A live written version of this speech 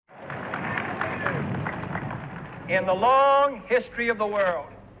In the long history of the world,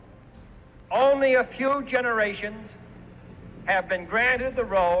 only a few generations have been granted the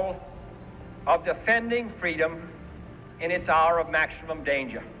role of defending freedom in its hour of maximum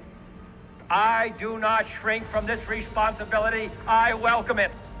danger. I do not shrink from this responsibility. I welcome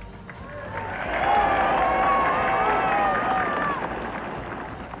it.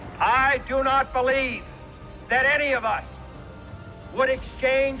 I do not believe that any of us would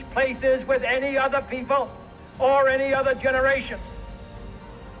exchange places with any other people or any other generation.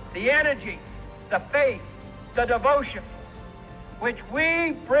 The energy, the faith, the devotion which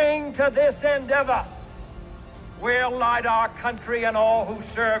we bring to this endeavor will light our country and all who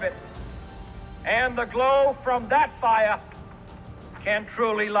serve it. And the glow from that fire can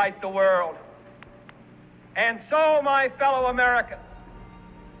truly light the world. And so, my fellow Americans,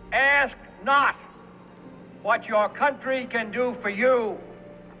 ask not what your country can do for you.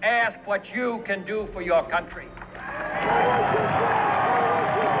 Ask what you can do for your country.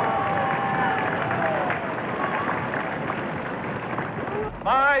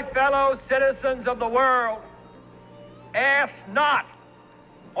 My fellow citizens of the world, ask not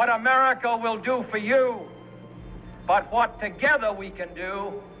what America will do for you, but what together we can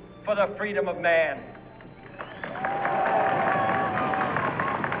do for the freedom of man.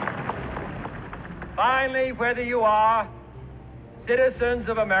 Finally, whether you are citizens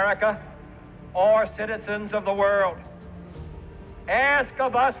of America or citizens of the world, ask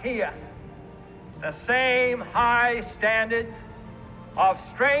of us here the same high standards of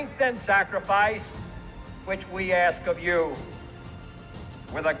strength and sacrifice which we ask of you.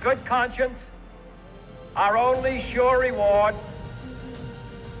 With a good conscience, our only sure reward,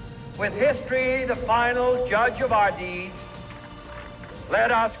 with history the final judge of our deeds, let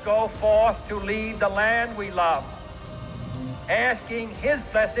us go forth to lead the land we love, asking his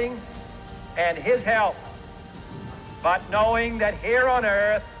blessing and his help, but knowing that here on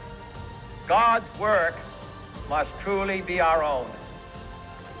earth, God's work must truly be our own.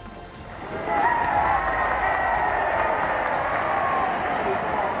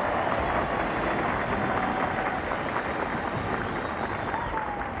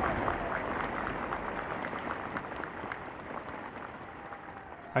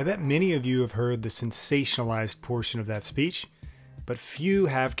 I bet many of you have heard the sensationalized portion of that speech, but few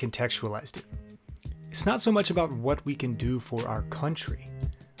have contextualized it. It's not so much about what we can do for our country,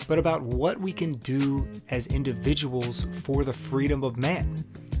 but about what we can do as individuals for the freedom of man.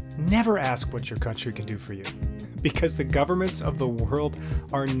 Never ask what your country can do for you, because the governments of the world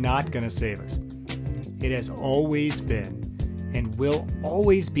are not going to save us. It has always been and will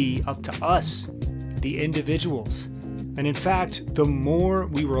always be up to us, the individuals. And in fact, the more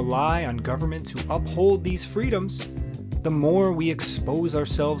we rely on government to uphold these freedoms, the more we expose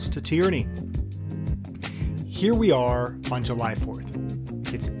ourselves to tyranny. Here we are on July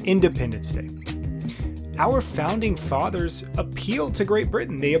 4th. It's Independence Day. Our founding fathers appealed to Great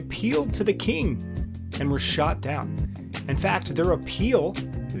Britain. They appealed to the king and were shot down. In fact, their appeal,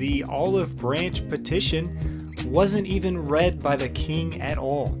 the Olive Branch Petition, wasn't even read by the king at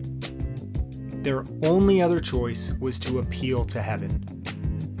all. Their only other choice was to appeal to heaven.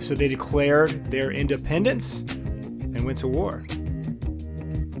 So they declared their independence and went to war.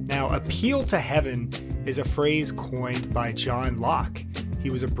 Now, appeal to heaven is a phrase coined by John Locke.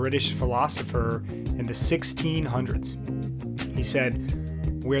 He was a British philosopher in the 1600s. He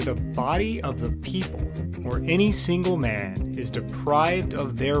said, "Where the body of the people or any single man is deprived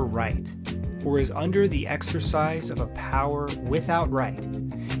of their right, or is under the exercise of a power without right,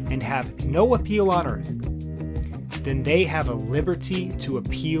 and have no appeal on earth, then they have a liberty to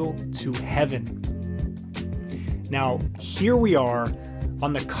appeal to heaven." Now, here we are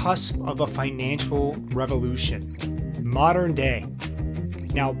on the cusp of a financial revolution, modern day.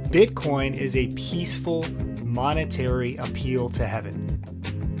 Now, Bitcoin is a peaceful monetary appeal to heaven.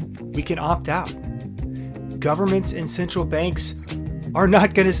 We can opt out. Governments and central banks are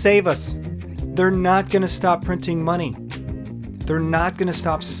not going to save us. They're not going to stop printing money. They're not going to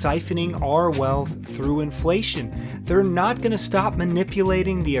stop siphoning our wealth through inflation. They're not going to stop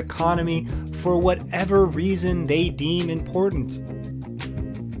manipulating the economy for whatever reason they deem important.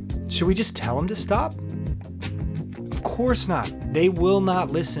 Should we just tell them to stop? Of course not. They will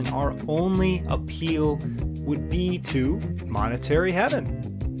not listen. Our only appeal would be to monetary heaven.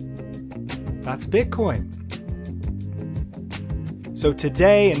 That's Bitcoin. So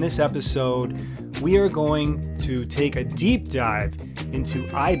today in this episode, we are going to take a deep dive into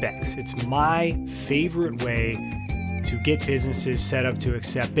IBEX. It's my favorite way to get businesses set up to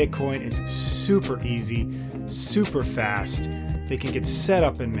accept Bitcoin. It's super easy, super fast, They can get set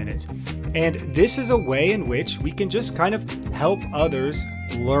up in minutes. And this is a way in which we can just kind of help others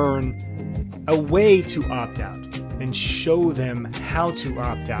learn a way to opt out and show them how to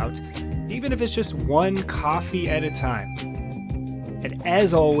opt out, even if it's just one coffee at a time. And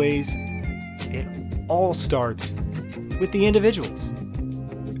as always, it all starts with the individuals.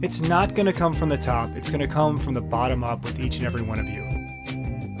 It's not going to come from the top. It's going to come from the bottom up with each and every one of you.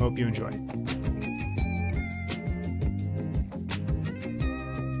 Hope you enjoy.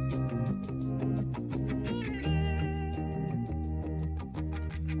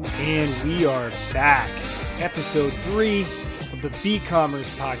 And we are back. Episode 3 of the B-Commerce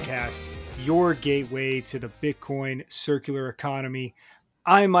Podcast, your gateway to the Bitcoin circular economy.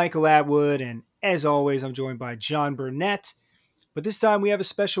 I'm Michael Atwood, and as always, I'm joined by John Burnett. But this time we have a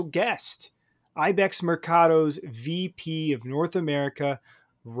special guest, IBEX Mercado's VP of North America,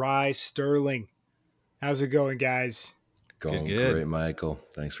 Rye Sterling. How's it going, guys? Going good. Great, Michael.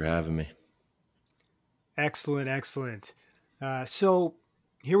 Thanks for having me. Excellent. So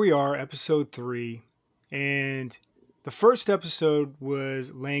here we are, episode 3. And the first episode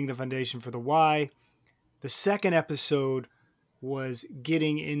was laying the foundation for the why. The second episode was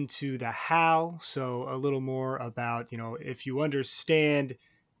getting into the how. So a little more about, if you understand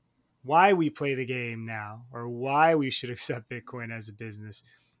why we play the game now or why we should accept Bitcoin as a business.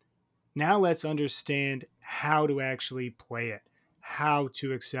 Now let's understand how to actually play it, how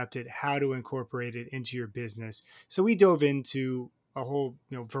to accept it, how to incorporate it into your business. So we dove into a whole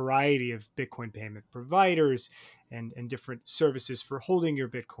variety of Bitcoin payment providers and different services for holding your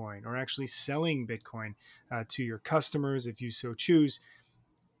Bitcoin or actually selling Bitcoin to your customers if you so choose.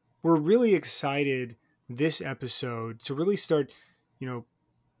 We're really excited this episode to really start,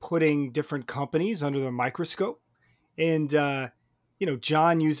 putting different companies under the microscope. And,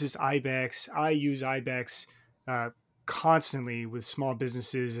 John uses IBEX. I use IBEX constantly with small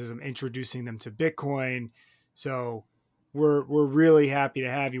businesses as I'm introducing them to Bitcoin. So we're really happy to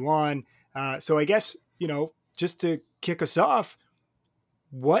have you on. So I guess, just to kick us off,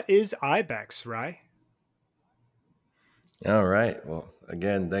 what is IBEX, right? All right. Well,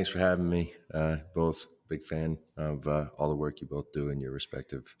 again, thanks for having me. Both big fan of all the work you both do in your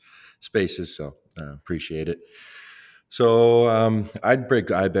respective spaces. So appreciate it. So I'd break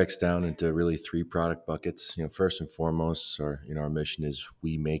IBEX down into really 3 product buckets. First and foremost, our mission is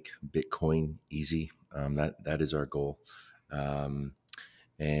we make Bitcoin easy. That is our goal. So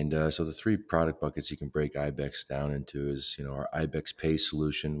the 3 product buckets you can break IBEX down into is, our IBEX Pay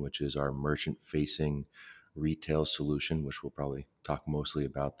solution, which is our merchant-facing retail solution, which we'll probably talk mostly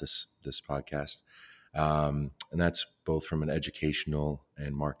about this podcast. And that's both from an educational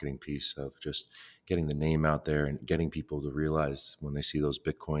and marketing piece of just getting the name out there and getting people to realize when they see those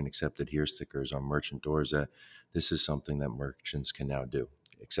Bitcoin accepted here stickers on merchant doors that this is something that merchants can now do,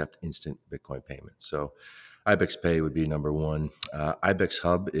 accept instant Bitcoin payments. So IBEX Pay would be number 1. IBEX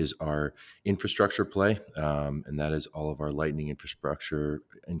Hub is our infrastructure play, and that is all of our Lightning infrastructure.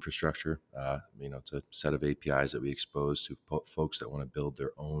 It's a set of APIs that we expose to folks that want to build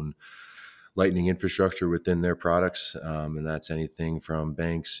their own Lightning infrastructure within their products, and that's anything from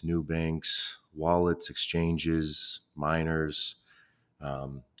banks, new banks, wallets, exchanges, miners,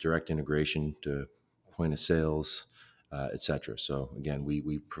 direct integration to point of sales, etc. So again,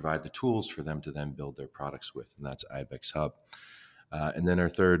 we provide the tools for them to then build their products with, and that's IBEX Hub. And then our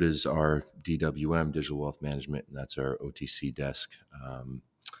third is our DWM, Digital Wealth Management, and that's our OTC desk.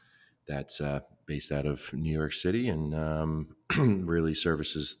 That's based out of New York City and really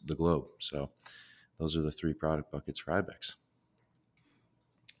services the globe. So those are the 3 product buckets for IBEX.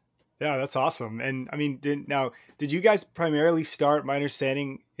 Yeah, that's awesome. And I mean, did you guys primarily start, my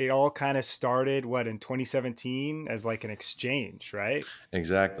understanding, it all kind of started, in 2017 as like an exchange, right?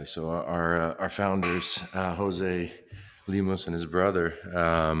 Exactly. So our founders, Jose Limos and his brother,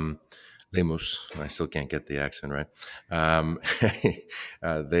 Lemos, I still can't get the accent right.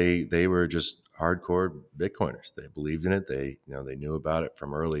 They were just hardcore Bitcoiners. They believed in it. They knew about it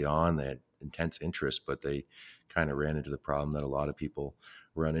from early on. They had intense interest, but they kind of ran into the problem that a lot of people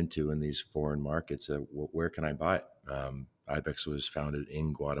run into in these foreign markets. Where can I buy it? IBEX was founded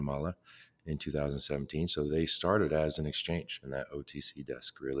in Guatemala in 2017. So they started as an exchange, and that OTC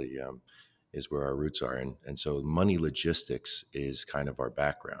desk really is where our roots are. And so money logistics is kind of our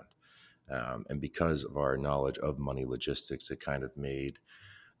background. And because of our knowledge of money logistics, it kind of made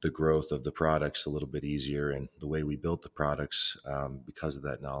the growth of the products a little bit easier. And the way we built the products, because of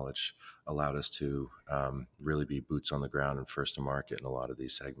that knowledge, allowed us to really be boots on the ground and first to market in a lot of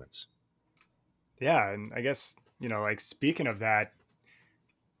these segments. Yeah. And I guess, speaking of that,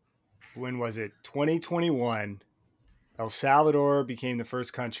 when was it? 2021. El Salvador became the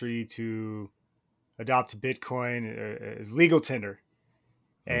first country to adopt Bitcoin as legal tender.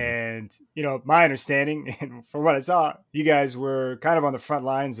 Hmm. And, my understanding, and from what I saw, you guys were kind of on the front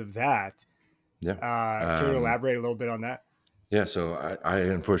lines of that. Yeah. Can you Um, elaborate a little bit on that? Yeah, so I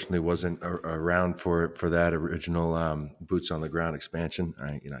unfortunately wasn't around for that original boots on the ground expansion.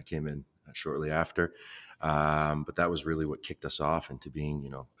 I came in shortly after, but that was really what kicked us off into being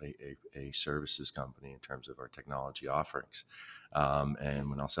a services company in terms of our technology offerings. And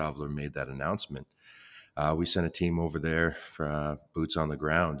when El Salvador made that announcement, we sent a team over there for boots on the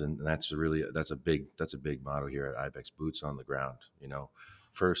ground, and that's a big motto here at IBEX: boots on the ground.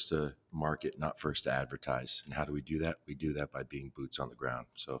 First to market, not first to advertise. And how do we do that? We do that by being boots on the ground.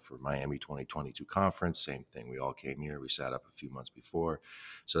 So for Miami 2022 conference, same thing. We all came here. We sat up a few months before,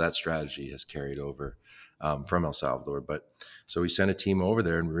 so that strategy has carried over from El Salvador. But so we sent a team over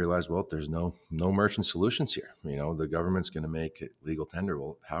there, and we realized, well, there's no merchant solutions here. The government's going to make it legal tender.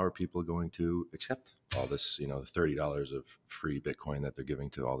 Well, how are people going to accept all this? The $30 of free Bitcoin that they're giving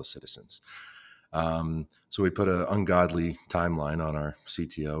to all the citizens. So we put an ungodly timeline on our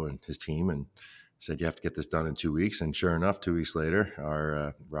CTO and his team, and said you have to get this done in 2 weeks. And sure enough, 2 weeks later,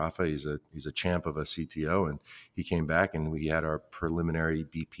 our Rafa, he's a champ of a CTO, and he came back, and we had our preliminary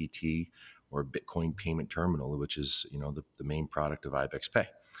BPT, or Bitcoin Payment Terminal, which is the main product of IBEX Pay,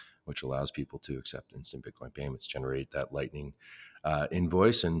 which allows people to accept instant Bitcoin payments, generate that Lightning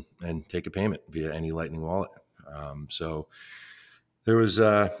invoice, and take a payment via any Lightning wallet. So there was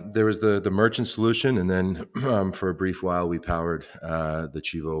the merchant solution, and then for a brief while we powered the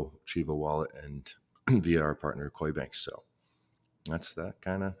Chivo wallet and via our partner Coinbank. So that's that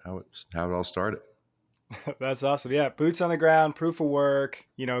kind of how it all started. That's awesome. Yeah, boots on the ground, proof of work,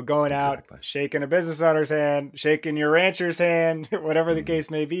 going out, Exactly. shaking a business owner's hand, shaking your rancher's hand, whatever the Hmm. case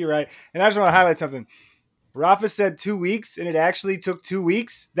may be, right? And I just want to Yeah. highlight something. Rafa said 2 weeks, and it actually took 2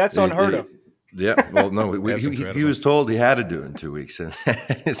 weeks. That's It, unheard it, of. yeah. Well, no, That's he incredible. was told he had to do it in 2 weeks, and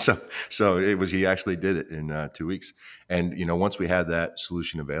so he actually did it in 2 weeks. And once we had that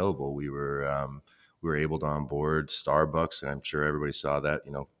solution available, we were able to onboard Starbucks, and I'm sure everybody saw that.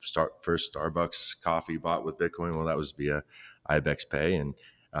 First Starbucks coffee bought with Bitcoin. Well, that was via IBEX Pay, and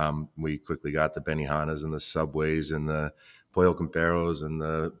we quickly got the Benihanas and the Subways and the Pollo Camperos and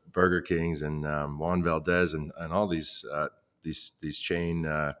the Burger Kings and Juan Valdez and all these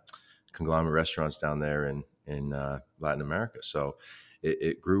chain conglomerate restaurants down there in Latin America. So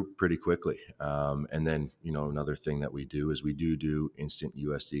it grew pretty quickly. And then another thing that we do is we do instant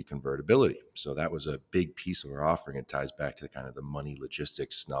USD convertibility. So that was a big piece of our offering. It ties back to kind of the money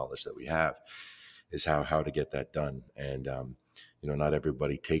logistics knowledge that we have, is how to get that done. And not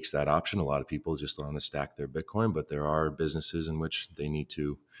everybody takes that option. A lot of people just want to stack their Bitcoin, but there are businesses in which they need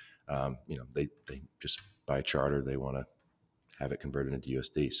to, they just by charter they want to have it converted into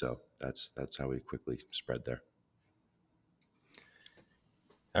USD. So that's how we quickly spread there.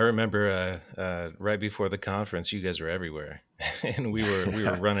 I remember right before the conference, you guys were everywhere, and we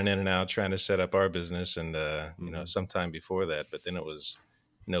were running in and out trying to set up our business, and Mm-hmm. sometime before that. But then it was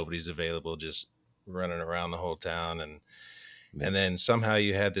nobody's available, just running around the whole town, and Yeah. and then somehow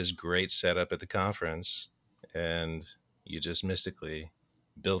you had this great setup at the conference, and you just mystically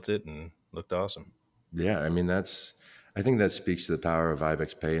built it and looked awesome. Yeah, I mean I think that speaks to the power of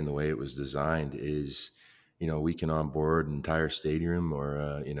IBEX Pay and the way it was designed is, we can onboard an entire stadium or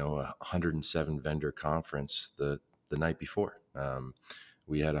a 107 vendor conference the night before.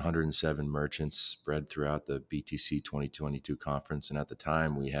 We had 107 merchants spread throughout the BTC 2022 conference, and at the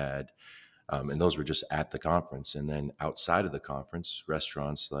time we had and those were just at the conference. And then outside of the conference,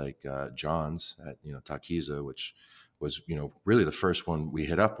 restaurants like John's at Taquiza, which was really the first one we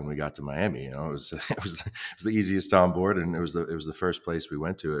hit up when we got to Miami. It was the easiest on board, and it was the first place we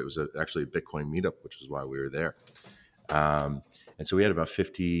went to. It was actually a Bitcoin meetup, which is why we were there. Um, and so we had about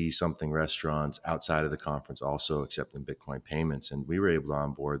 50 something restaurants outside of the conference also accepting Bitcoin payments, and we were able to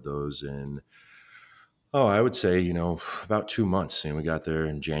onboard those in, oh, I would say, about 2 months. And we got there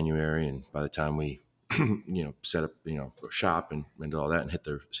in January, and by the time we, set up, a shop and all that, and hit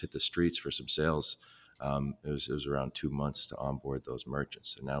the streets for some sales, it was around 2 months to onboard those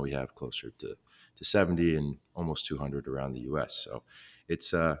merchants. And now we have closer to 70 and almost 200 around the U.S. So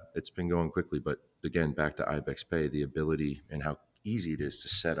it's been going quickly. But again, back to IBEX Pay, the ability and how easy it is to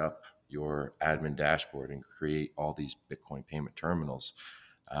set up your admin dashboard and create all these Bitcoin payment terminals.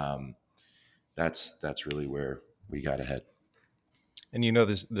 Um, that's really where we got ahead. And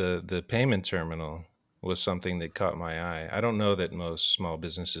this the payment terminal was something that caught my eye. I don't know that most small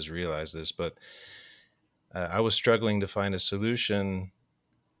businesses realize this, but I was struggling to find a solution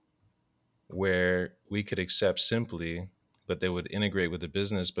where we could accept simply, but they would integrate with the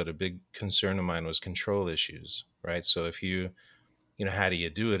business. But a big concern of mine was control issues, right? So if how do you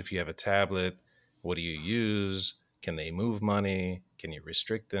do it? If you have a tablet, what do you use? Can they move money? Can you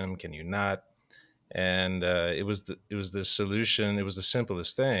restrict them? Can you not? And it was the solution. It was the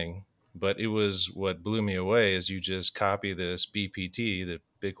simplest thing, but it was what blew me away. Is you just copy this BPT, the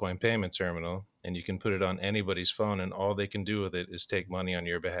Bitcoin payment terminal, and you can put it on anybody's phone, and all they can do with it is take money on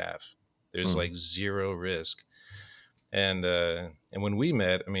your behalf. There's like zero risk. And when we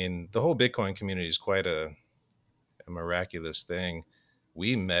met, I mean, the whole Bitcoin community is quite a miraculous thing.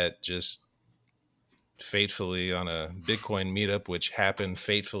 We met just fatefully on a Bitcoin meetup, which happened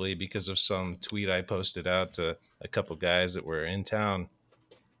fatefully because of some tweet I posted out to a couple guys that were in town.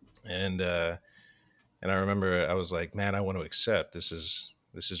 And I remember I was like, man, I want to accept. This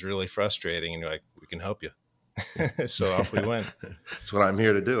is really frustrating. And you're like, we can help you. So off we went. That's what I'm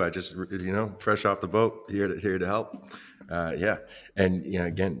here to do. I just, fresh off the boat, here to help. Yeah. And,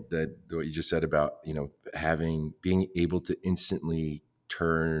 again, what you just said about, being able to instantly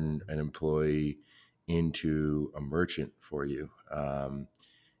turn an employee into a merchant for you,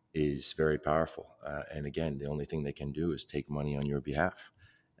 is very powerful. And again, the only thing they can do is take money on your behalf.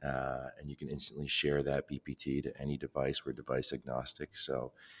 And you can instantly share that BPT to any device. We're device agnostic.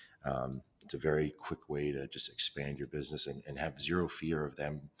 So it's a very quick way to just expand your business and have zero fear of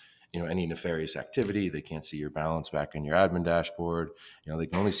them, any nefarious activity. They can't see your balance back in your admin dashboard. They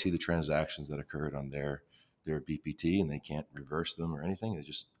can only see the transactions that occurred on their BPT, and they can't reverse them or anything. They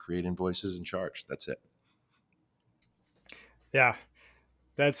just create invoices and charge. That's it. Yeah,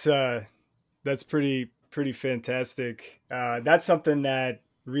 that's pretty fantastic. That's something that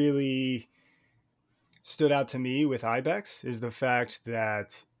really stood out to me with IBEX, is the fact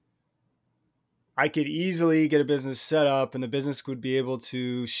that I could easily get a business set up and the business would be able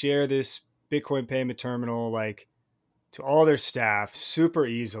to share this Bitcoin payment terminal like to all their staff super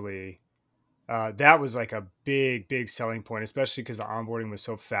easily. That was like a big selling point, especially because the onboarding was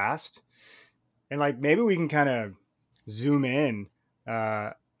so fast. And like maybe we can kind of zoom in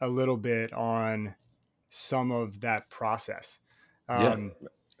a little bit on some of that process. Yeah.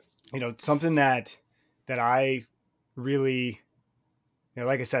 Something that I really,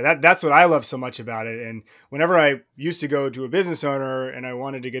 like I said, that's what I love so much about it. And whenever I used to go to a business owner and I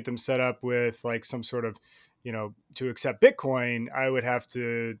wanted to get them set up with like some sort of, to accept Bitcoin, I would have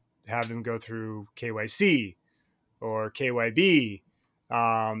to have them go through KYC or KYB.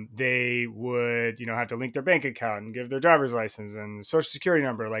 They would, have to link their bank account and give their driver's license and social security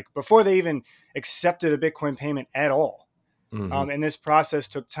number, like before they even accepted a Bitcoin payment at all. Mm-hmm. And this process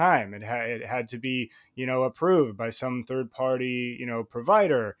took time. It had to be, approved by some third party,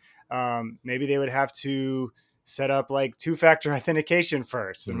 provider. Maybe they would have to set up like two-factor authentication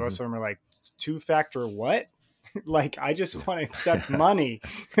first. And most of them are like, two-factor what? Like, I just want to accept money.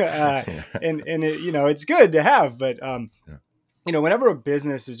 And it, it's good to have, but, whenever a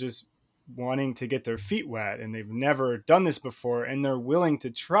business is just wanting to get their feet wet and they've never done this before and they're willing to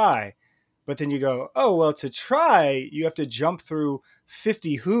try, but then you go, oh, well, to try, you have to jump through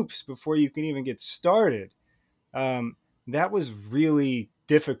 50 hoops before you can even get started. That was really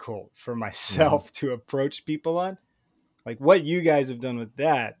difficult for myself to approach people on. Like what you guys have done with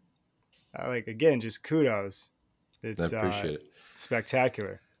that, like, again, just kudos. It's I appreciate it.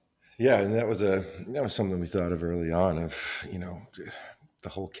 Spectacular. Yeah, and that was something we thought of early on, of the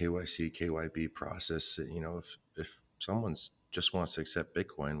whole KYC KYB process. If someone's just wants to accept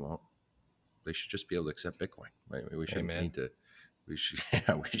Bitcoin, well, they should just be able to accept Bitcoin. Right? We shouldn't need to. We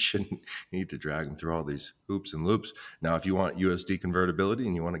shouldn't need to drag them through all these hoops and loops. Now, if you want USD convertibility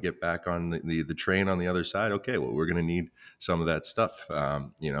and you want to get back on the train on the other side, okay, well, we're going to need some of that stuff.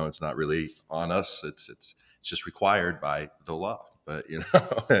 It's not really on us. It's just required by the law. But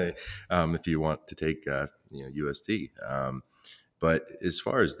if you want to take USD. But as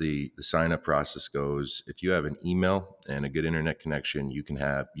far as the sign up process goes, if you have an email and a good internet connection, you can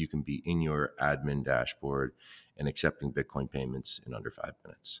be in your admin dashboard and accepting Bitcoin payments in under 5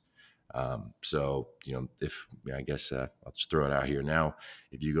 minutes. So I guess I'll just throw it out here now.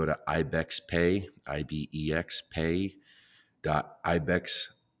 If you go to IBEX Pay, IBEX Pay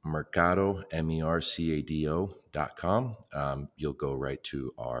 .ibexmercado mercado.com, you'll go right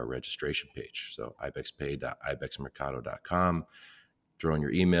to our registration page. So ibexpay.ibexmercado.com. Throw in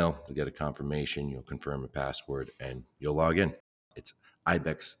your email, you'll get a confirmation, you'll confirm a password, and you'll log in. It's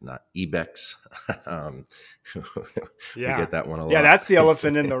IBEX, not EBEX. We get that one a lot. Yeah, that's the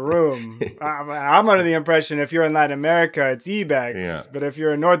elephant in the room. I'm under the impression if you're in Latin America, it's EBEX, but if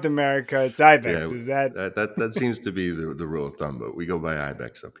you're in North America, it's IBEX. Is that that seems to be the rule of thumb? But we go by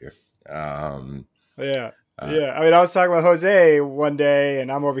IBEX up here. Yeah. Uh, Yeah. I mean, I was talking with Jose one day,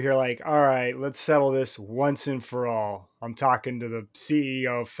 and I'm over here like, all right, let's settle this once and for all. I'm talking to the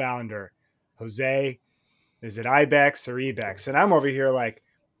CEO founder. Jose, is it IBEX or EBEX? And I'm over here like,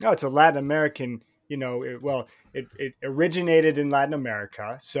 no, it's a Latin American, it originated in Latin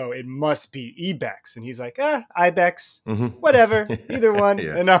America, so it must be EBEX. And he's like, IBEX, whatever, either one.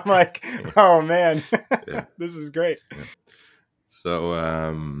 yeah, And I'm like, oh man, yeah, this is great. yeah. So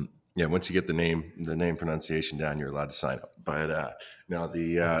yeah, once you get the name pronunciation down, you're allowed to sign up. But no,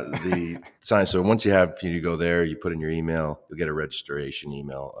 the sign. So once you go there, you put in your email, you'll get a registration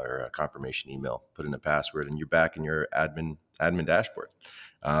email or a confirmation email. Put in a password, and you're back in your admin dashboard,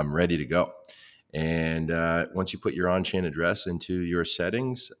 ready to go. And once you put your on-chain address into your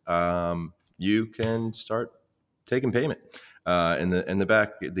settings, you can start taking payment. In the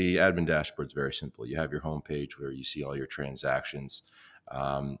back, the admin dashboard is very simple. You have your home page where you see all your transactions.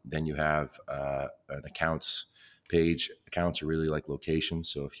 Then you have an accounts page. Accounts are really like locations.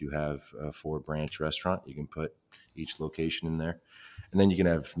 So if you have a 4-branch restaurant, you can put each location in there. And then you can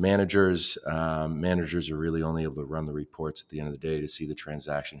have managers. Managers are really only able to run the reports at the end of the day to see the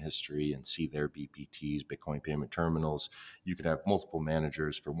transaction history and see their BPTs, Bitcoin payment terminals. You can have multiple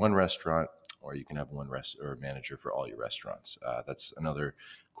managers for one restaurant, or you can have one or manager for all your restaurants. That's another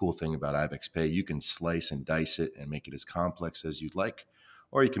cool thing about IBEX Pay. You can slice and dice it and make it as complex as you'd like,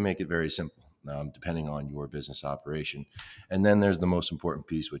 or you can make it very simple, depending on your business operation. And then there's the most important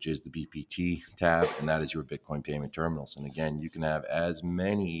piece, which is the BPT tab, and that is your Bitcoin payment terminals. And again, you can have as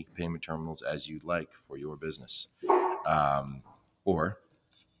many payment terminals as you'd like for your business. Or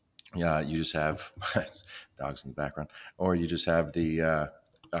you just have dogs in the background, or you just have a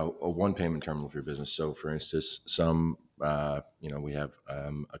one payment terminal for your business. So, for instance, we have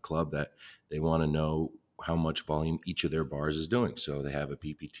a club that they want to know how much volume each of their bars is doing. So they have a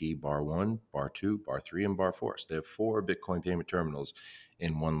PPT bar 1, bar 2, bar 3, and bar 4. So they have 4 Bitcoin payment terminals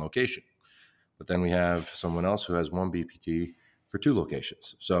in one location. But then we have someone else who has one BPT for 2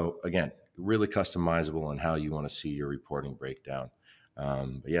 locations. So again, really customizable on how you want to see your reporting breakdown.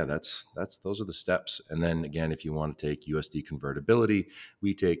 But yeah, those are the steps. And then again, if you want to take USD convertibility,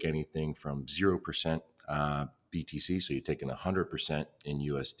 we take anything from 0% BTC, so you're taking 100% in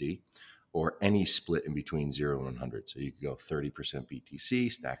USD, or any split in between 0 and 100. So you could go 30%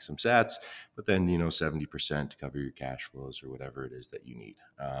 BTC, stack some sats, but then 70% to cover your cash flows or whatever it is that you need.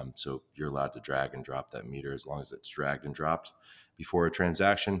 So you're allowed to drag and drop that meter as long as it's dragged and dropped before a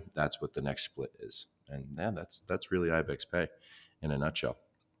transaction. That's what the next split is, and yeah, that's really IBEX Pay in a nutshell.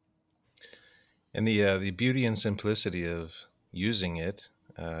 And the beauty and simplicity of using it,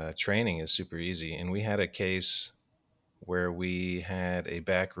 training is super easy. And we had a case where we had a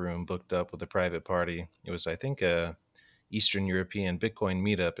back room booked up with a private party. It was, I think, a Eastern European Bitcoin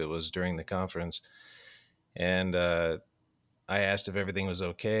meetup. It was during the conference, and I asked if everything was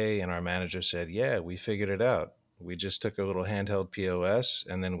okay, and our manager said, "Yeah, we figured it out. We just took a little handheld POS,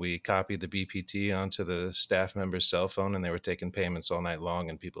 and then we copied the BPT onto the staff member's cell phone, and they were taking payments all night long,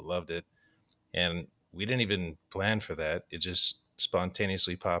 and people loved it." And we didn't even plan for that. It just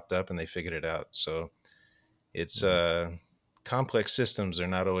spontaneously popped up, and they figured it out. So it's complex systems are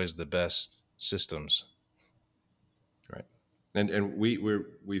not always the best systems. Right. And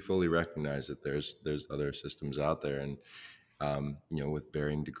we fully recognize that there's other systems out there, and with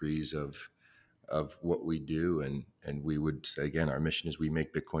varying degrees of what we do, and we would say, again, our mission is we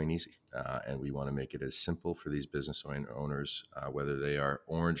make Bitcoin easy, and we want to make it as simple for these business owners, whether they are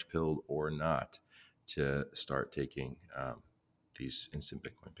orange pilled or not, to start taking these instant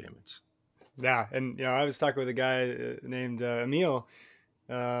Bitcoin payments. Yeah. And, I was talking with a guy named Emil.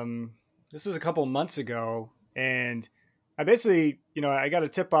 Um, this was a couple months ago, and I basically, I got a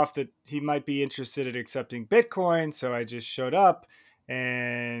tip off that he might be interested in accepting Bitcoin. So I just showed up,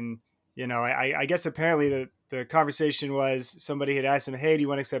 and, I guess apparently the conversation was somebody had asked him, "Hey, do you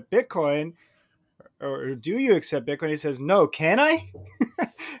want to accept Bitcoin? Or do you accept Bitcoin?" He says, "No, can I?"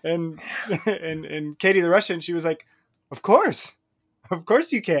 and and Katie the Russian, she was like, "Of course, of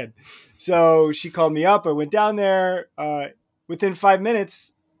course you can." So she called me up. I went down there. Within 5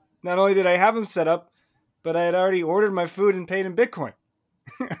 minutes, not only did I have them set up, but I had already ordered my food and paid in Bitcoin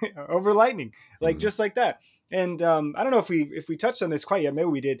over Lightning, like Mm-hmm. just like that. And I don't know if we touched on this quite yet. Maybe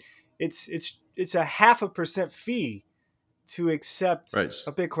we did. It's a 0.5% fee to accept Right.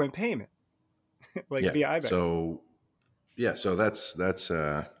 a Bitcoin payment, like Yeah. via IBEX. So yeah. So that's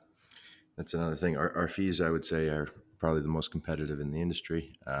another thing. Our fees, I would say, are probably the most competitive in the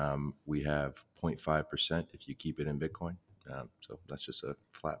industry. We have 0.5% if you keep it in Bitcoin. So that's just a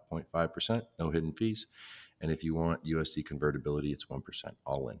flat 0.5%, no hidden fees. And if you want USD convertibility, it's 1%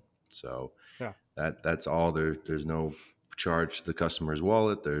 all in. So Yeah. that's all. There's no charge to the customer's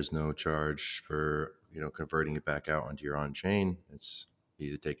wallet. There's no charge for converting it back out onto your on chain. It's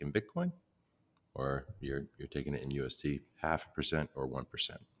either taking Bitcoin or you're taking it in USD, 0.5% or 1%.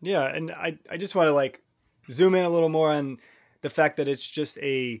 Yeah, and I just want to like zoom in a little more on the fact that it's just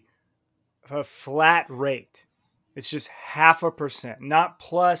a flat rate. It's just 0.5%, not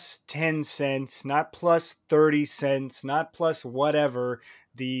plus 10 cents, not plus 30 cents, not plus whatever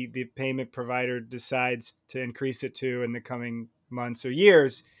the payment provider decides to increase it to in the coming months or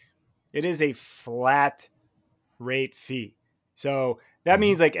years. It is a flat rate fee. So that Mm-hmm.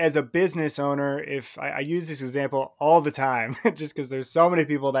 means, like, as a business owner, if I use this example all the time, just because there's so many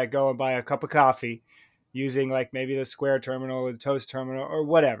people that go and buy a cup of coffee using like maybe the Square terminal or the Toast terminal or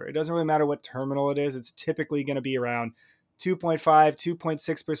whatever. It doesn't really matter what terminal it is. It's typically going to be around 2.5,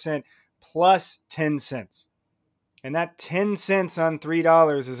 2.6% plus 10 cents. And that 10 cents on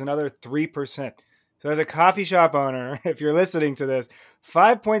 $3 is another 3%. So as a coffee shop owner, if you're listening to this,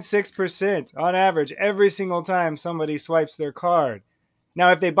 5.6% on average every single time somebody swipes their card.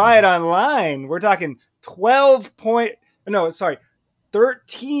 Now, if they buy it Mm-hmm. online, we're talking 12 point, no, sorry,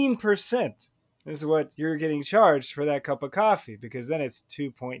 13% is what you're getting charged for that cup of coffee, because then it's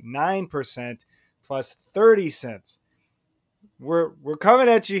 2.9% plus 30 cents. We're coming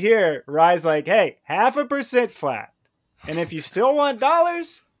at you here, Rise, like, hey, 0.5% flat. And if you still want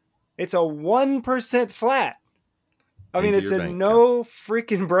dollars, it's a 1% flat. I mean, Into it's your a bank account. no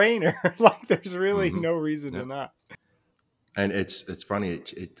freaking brainer. Like, there's really Mm-hmm. no reason to Yep. not. And it's funny.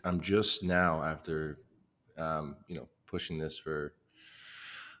 I'm just now after pushing this for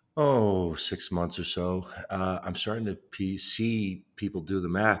 6 months or so. I'm starting to see people do the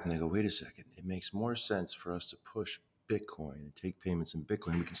math, and they go, "Wait a second! It makes more sense for us to push Bitcoin and take payments in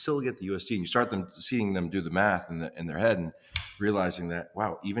Bitcoin. We can still get the USD." And you start seeing them do the math in their head and realizing that,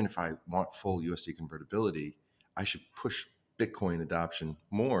 wow, even if I want full USD convertibility, I should push Bitcoin adoption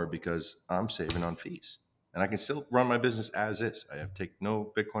more because I'm saving on fees. And I can still run my business as is. I have to take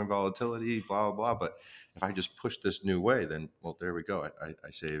no Bitcoin volatility, blah, blah, blah. But if I just push this new way, then, well, there we go.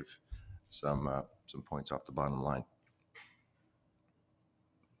 I save some points off the bottom line.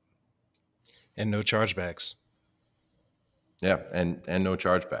 And no chargebacks. Yeah, and no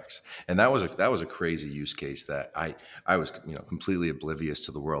chargebacks. And that was a crazy use case that I was completely oblivious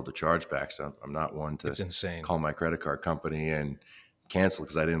to the world of chargebacks. I'm not one to It's insane. call my credit card company and cancel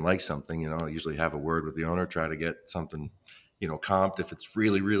because I didn't like something. I usually have a word with the owner, try to get something comped if it's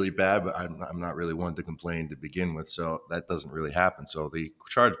really really bad. But I'm not really one to complain to begin with, so that doesn't really happen. So the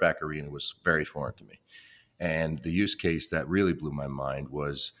chargeback arena was very foreign to me. And the use case that really blew my mind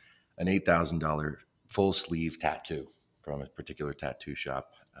was an $8,000 full sleeve tattoo from a particular tattoo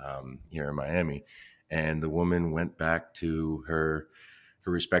shop here in Miami. And the woman went back to her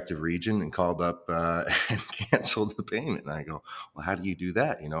respective region and called up and canceled the payment. And I go, well, how do you do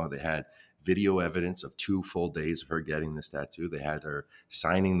that? They had video evidence of 2 full days of her getting this tattoo. They had her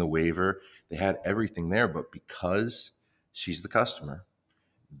signing the waiver. They had everything there. But because she's the customer,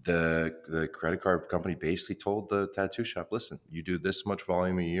 the credit card company basically told the tattoo shop, listen, you do this much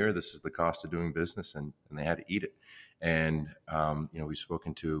volume a year, this is the cost of doing business, and they had to eat it. And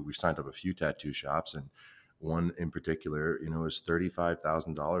we've signed up a few tattoo shops, and one in particular, was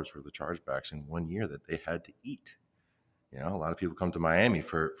 $35,000 worth of chargebacks in 1 year that they had to eat. A lot of people come to Miami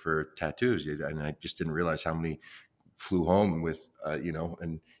for tattoos, and I just didn't realize how many flew home with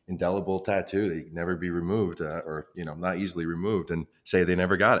an indelible tattoo that could never be removed, or not easily removed, and say they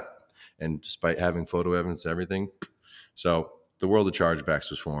never got it, and despite having photo evidence and everything. So the world of chargebacks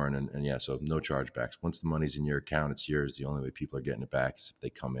was foreign, and yeah, so no chargebacks. Once the money's in your account, it's yours. The only way people are getting it back is if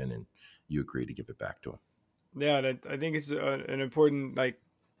they come in and you agree to give it back to them. Yeah, and I think it's an important like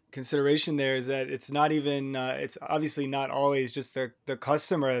consideration there is that it's not even it's obviously not always just the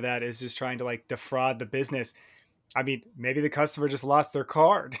customer that is just trying to like defraud the business. I mean, maybe the customer just lost their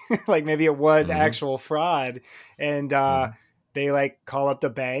card. Like maybe it was Mm-hmm. actual fraud, and Mm-hmm. they like call up the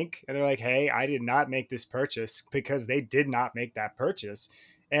bank and they're like, "Hey, I did not make this purchase," because they did not make that purchase.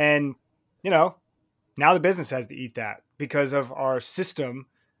 And you know, now the business has to eat that because of our system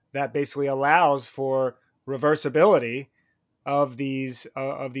that basically allows for reversibility of these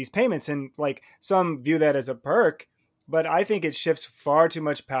payments. And like some view that as a perk, but I think it shifts far too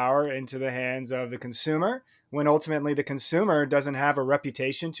much power into the hands of the consumer when ultimately the consumer doesn't have a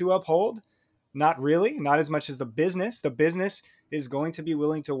reputation to uphold. Not really, not as much as the business is going to be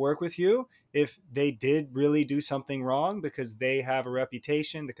willing to work with you if they did really do something wrong because they have a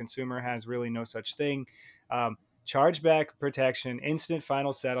reputation. The consumer has really no such thing. Chargeback protection, instant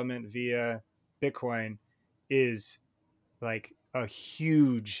final settlement via Bitcoin is like a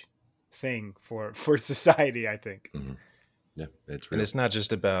huge thing for society, I think. Hmm. Yeah, it's And real. it's not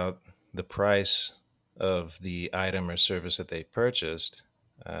just about the price of the item or service that they purchased.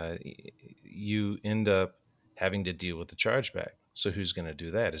 You end up having to deal with the chargeback. So who's going to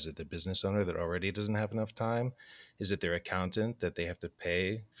do that? Is it the business owner that already doesn't have enough time? Is it their accountant that they have to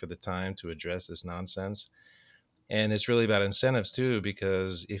pay for the time to address this nonsense? And it's really about incentives too,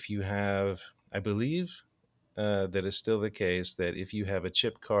 because if you have, I believe that is still the case, that if you have a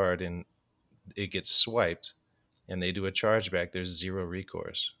chip card and it gets swiped and they do a chargeback, there's zero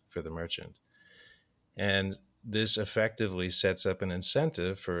recourse for the merchant. And this effectively sets up an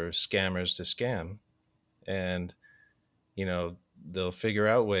incentive for scammers to scam. And, you know, they'll figure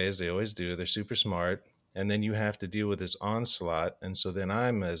out ways, they always do, they're super smart. And then you have to deal with this onslaught. And so then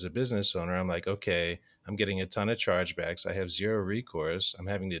I'm, as a business owner, I'm like, okay, I'm getting a ton of chargebacks. I have zero recourse. I'm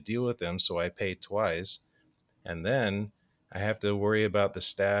having to deal with them. So I pay twice. And then I have to worry about the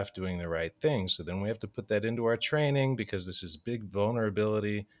staff doing the right thing. So then we have to put that into our training because this is big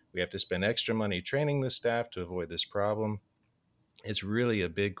vulnerability. We have to spend extra money training the staff to avoid this problem. It's really a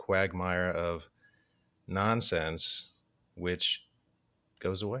big quagmire of nonsense, which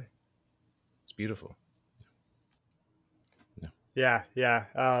goes away. It's beautiful. Yeah. Yeah,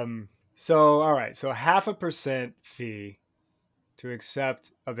 yeah. So all right, so 0.5% fee to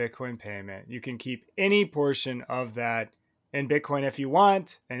accept a Bitcoin payment. You can keep any portion of that in Bitcoin if you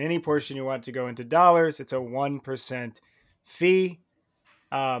want, and any portion you want to go into dollars. It's a 1% fee.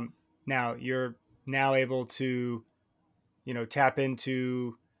 Now you're now able to, tap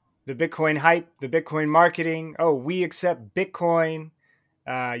into the Bitcoin hype, the Bitcoin marketing. Oh, we accept Bitcoin.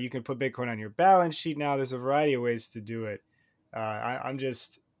 You can put Bitcoin on your balance sheet now. There's a variety of ways to do it. I'm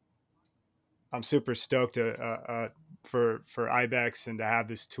super stoked for IBEX and to have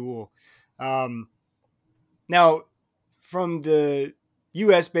this tool. Um, Now, from the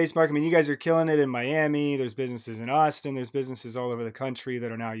U.S. based market, I mean, you guys are killing it in Miami. There's businesses in Austin. There's businesses all over the country that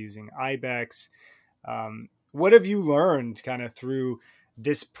are now using IBEX. What have you learned kind of through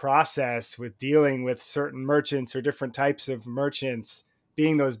this process with dealing with certain merchants or different types of merchants,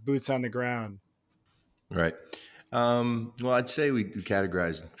 being those boots on the ground? Right. Well, I'd say we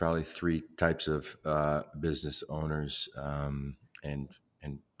categorize probably three types of business owners, and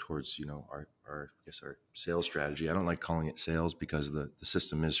towards our I guess our sales strategy. I don't like calling it sales because the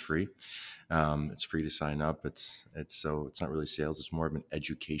system is free. It's free to sign up. It's not really sales. It's more of an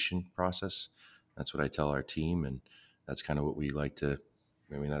education process. That's what I tell our team, and that's kind of what we like to.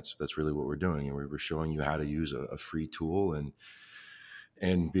 I mean, that's really what we're doing, and we're showing you how to use a free tool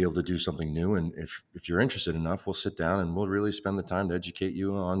and be able to do something new. And if you're interested enough, we'll sit down and we'll really spend the time to educate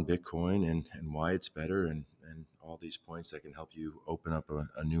you on Bitcoin and why it's better and all these points that can help you open up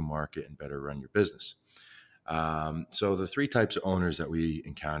a new market and better run your business. So the three types of owners that we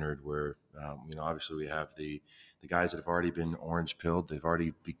encountered were, obviously we have the guys that have already been orange pilled. They've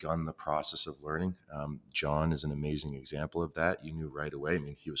already begun the process of learning. John is an amazing example of that. You knew right away. I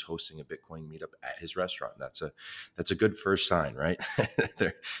mean, he was hosting a Bitcoin meetup at his restaurant. That's a good first sign, right?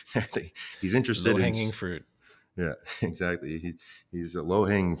 they're, he's interested Low in. hanging fruit. Yeah, exactly. He's a low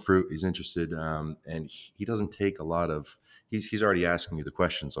hanging fruit. He's interested, and he doesn't take a lot of. He's already asking you the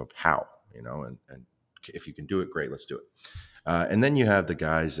questions of how, and if you can do it, great, let's do it. And then you have the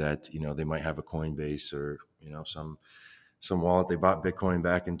guys that they might have a Coinbase or some wallet. They bought Bitcoin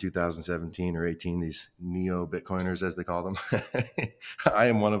back in 2017 or 18. These neo Bitcoiners, as they call them. I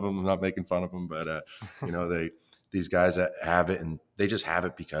am one of them. I'm not making fun of them, but these guys that have it and they just have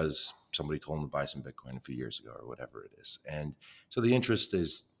it because somebody told them to buy some Bitcoin a few years ago or whatever it is. And so the interest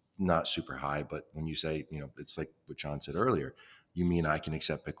is not super high. But when you say, it's like what John said earlier. You mean I can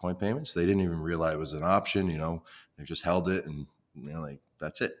accept Bitcoin payments? They didn't even realize it was an option. They just held it and like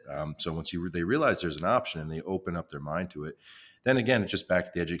that's it. So once they realize there's an option and they open up their mind to it, then again, it's just back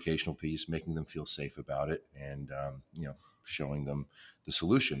to the educational piece, making them feel safe about it, and showing them the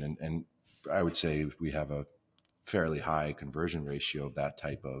solution. And I would say we have a fairly high conversion ratio of that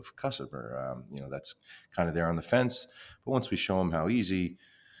type of customer. That's kind of there on the fence, but once we show them how easy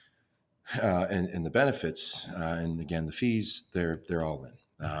and the benefits, and again the fees, they're all in.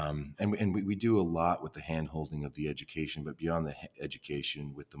 And we do a lot with the hand holding of the education, but beyond the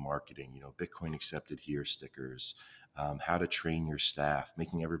education with the marketing, Bitcoin accepted here stickers, how to train your staff,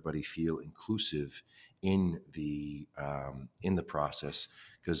 making everybody feel inclusive in the process.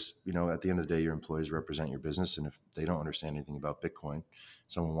 Because at the end of the day, your employees represent your business, and if they don't understand anything about Bitcoin,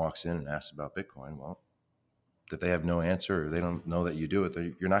 someone walks in and asks about Bitcoin, well, that they have no answer, or they don't know that you do it,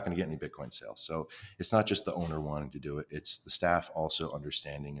 you're not going to get any Bitcoin sales. So it's not just the owner wanting to do it, it's the staff also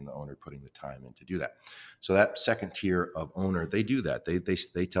understanding and the owner putting the time in to do that. So that second tier of owner, they do that.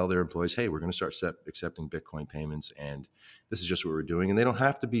 They tell their employees, hey, we're going to start accepting Bitcoin payments, and this is just what we're doing. And they don't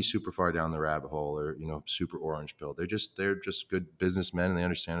have to be super far down the rabbit hole or, super orange pill. They're just good businessmen, and they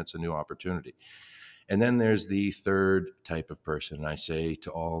understand it's a new opportunity. And then there's the third type of person. I say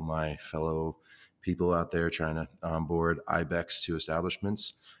to all my fellow people out there trying to onboard IBEX to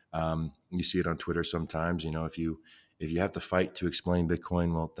establishments, you see it on Twitter sometimes. If you have to fight to explain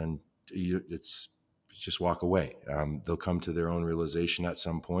Bitcoin, well, then it's just walk away. They'll come to their own realization at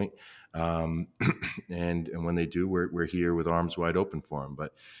some point, and when they do, we're here with arms wide open for them.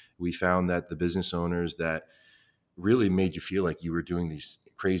 But we found that the business owners that really made you feel like you were doing these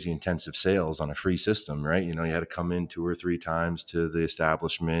crazy intensive sales on a free system, right? You had to come in 2 or 3 times to the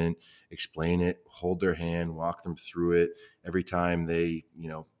establishment, explain it, hold their hand, walk them through it. Every time they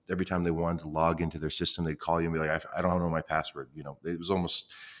wanted to log into their system, they'd call you and be like, I don't know my password. It was almost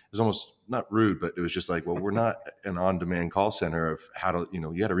not rude, but it was just like, well, we're not an on-demand call center of how to,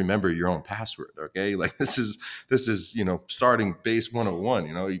 you got to remember your own password. Okay. Like this is, starting base 101.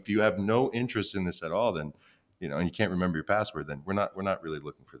 If you have no interest in this at all, then, and you can't remember your password, then we're not really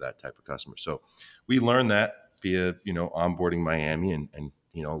looking for that type of customer. So we learned that via, onboarding Miami, and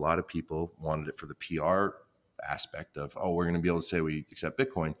a lot of people wanted it for the PR aspect of, oh, we're going to be able to say we accept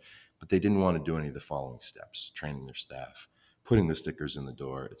Bitcoin, but they didn't want to do any of the following steps: training their staff, putting the stickers in the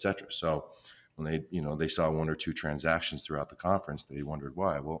door, etc. So when they saw 1 or 2 transactions throughout the conference, they wondered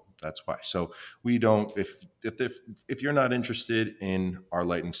why. Well, that's why. So we don't, if you're not interested in our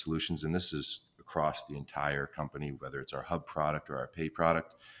Lightning solutions, and this is across the entire company, whether it's our hub product or our pay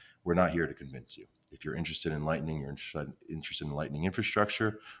product, we're not here to convince you. If you're interested in Lightning, you're interested in Lightning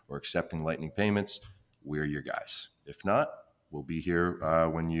infrastructure or accepting Lightning payments, we're your guys. If not, we'll be here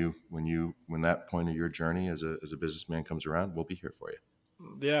when that point of your journey as a businessman comes around. We'll be here for you.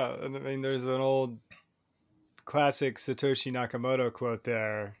 Yeah, and I mean, there's an old classic Satoshi Nakamoto quote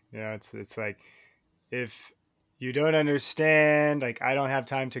there. It's like, if you don't understand, like, I don't have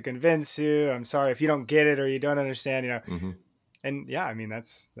time to convince you. I'm sorry if you don't get it or you don't understand. Mm-hmm. And yeah, I mean,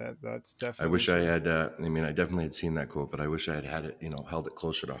 that's definitely I wish I true. had. I definitely had seen that quote, but I wish I had it. Held it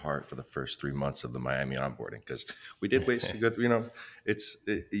closer to heart for the first 3 months of the Miami onboarding, because we did waste a good.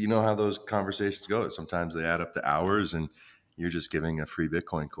 How those conversations go. Sometimes they add up to hours, and you're just giving a free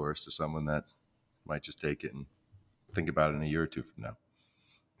Bitcoin course to someone that might just take it and think about it in a year or 2 from now.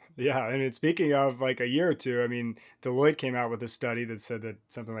 Yeah, and speaking of like a year or two, I mean, Deloitte came out with a study that said that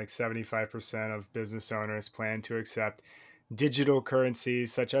something like 75% of business owners plan to accept digital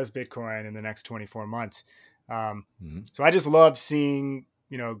currencies such as Bitcoin in the next 24 months. Mm-hmm. So I just love seeing,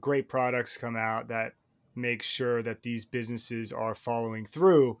 great products come out that make sure that these businesses are following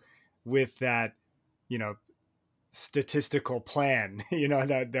through with that, you know, statistical plan,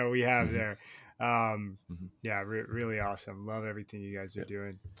 that we have Mm-hmm. there. Mm-hmm. Yeah, really awesome. Love everything you guys are Yeah.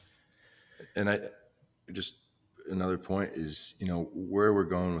 doing. And I just another point is, where we're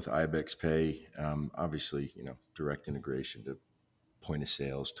going with IBEX Pay. Obviously, direct integration to point of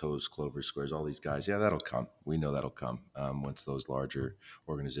sales, Toes, Clover, Squares, all these guys. Yeah, that'll come. We know that'll come once those larger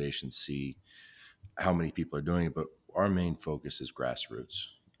organizations see how many people are doing it. But our main focus is grassroots.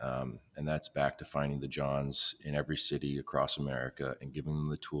 And that's back to finding the Johns in every city across America and giving them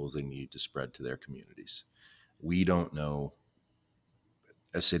the tools they need to spread to their communities. We don't know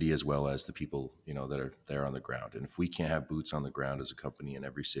a city as well as the people that are there on the ground, and if we can't have boots on the ground as a company in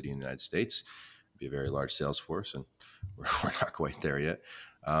every city in the United States, it'd be a very large sales force, and we're not quite there yet.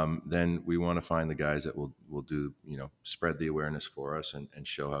 Then we want to find the guys that will do spread the awareness for us and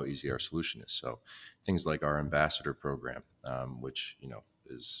show how easy our solution is. So things like our ambassador program, which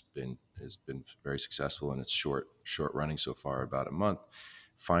has been very successful, and it's short running so far, about a month.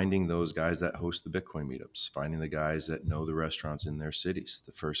 Finding those guys that host the Bitcoin meetups, finding the guys that know the restaurants in their cities,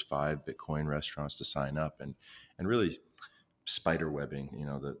 the first 5 Bitcoin restaurants to sign up, and really spider webbing,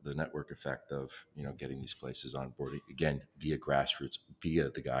 the network effect of, getting these places on board again via grassroots, via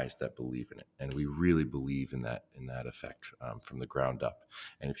the guys that believe in it. And we really believe in that effect from the ground up.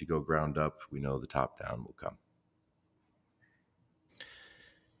 And if you go ground up, we know the top down will come.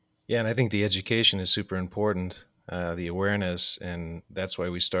 Yeah, and I think the education is super important, the awareness, and that's why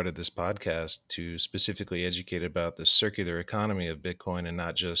we started this podcast, to specifically educate about the circular economy of Bitcoin, and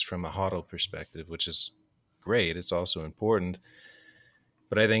not just from a HODL perspective, which is great. It's also important.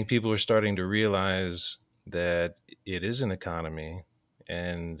 But I think people are starting to realize that it is an economy,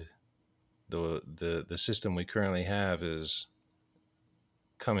 and the system we currently have is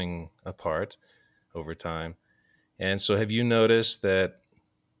coming apart over time. And so, have you noticed that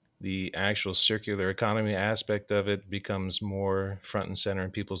the actual circular economy aspect of it becomes more front and center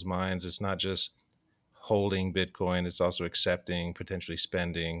in people's minds? It's not just holding Bitcoin; it's also accepting, potentially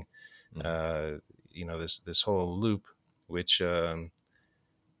spending. Mhm. Uh, this whole loop, which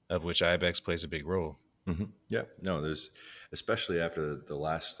of which IBEX plays a big role. Yeah, no, there's especially after the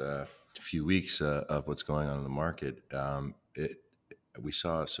last few weeks of what's going on in the market. We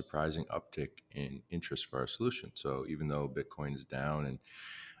saw a surprising uptick in interest for our solution. So even though Bitcoin is down, and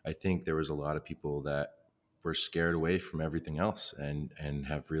I think there was a lot of people that were scared away from everything else, and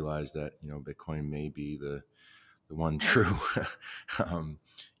have realized that Bitcoin may be the one true,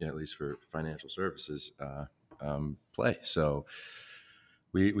 at least for financial services play. So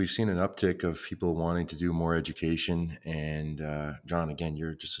we've seen an uptick of people wanting to do more education. And John, again,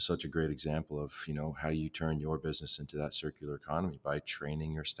 you're just such a great example of how you turn your business into that circular economy by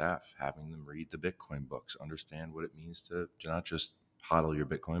training your staff, having them read the Bitcoin books, understand what it means to not just hodl your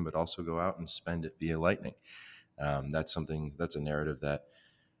Bitcoin, but also go out and spend it via Lightning. That's a narrative that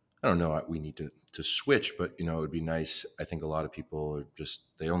I don't know. We need to switch, but it would be nice. I think a lot of people are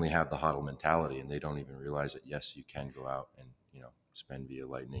they only have the hodl mentality, and they don't even realize that yes, you can go out and spend via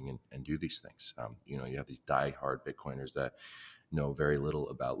Lightning and do these things. You have these die-hard Bitcoiners that know very little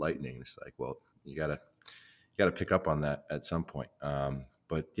about Lightning. It's like, well, you gotta pick up on that at some point.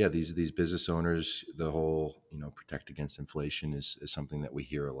 But yeah, these business owners, the whole protect against inflation is something that we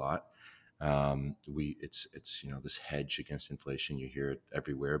hear a lot. It's this hedge against inflation. You hear it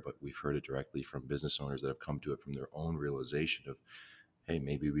everywhere, but we've heard it directly from business owners that have come to it from their own realization of, hey,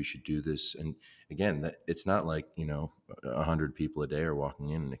 maybe we should do this. And again, that it's not like 100 people a day are walking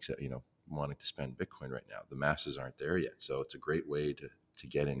in and accept wanting to spend Bitcoin right now. The masses aren't there yet, so it's a great way to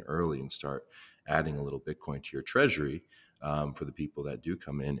get in early and start adding a little Bitcoin to your treasury for the people that do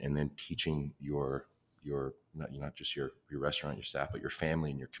come in, and then teaching your not just your restaurant, your staff, but your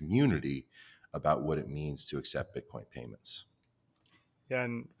family and your community about what it means to accept Bitcoin payments. Yeah,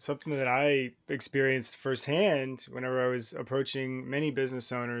 and something that I experienced firsthand whenever I was approaching many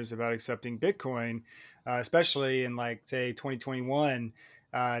business owners about accepting Bitcoin, especially in like say 2021,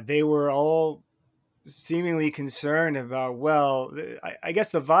 they were all seemingly concerned about, well, I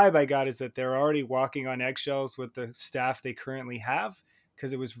guess the vibe I got is that they're already walking on eggshells with the staff they currently have,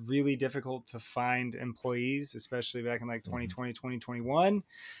 because it was really difficult to find employees, especially back in like Mm-hmm. 2020, 2021.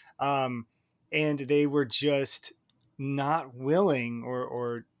 Um, and they were just not willing,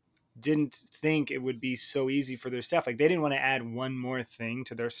 or didn't think it would be so easy for their staff. Like they didn't want to add one more thing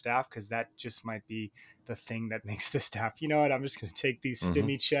to their staff because that just might be the thing that makes the staff, you know what, I'm just going to take these Mm-hmm.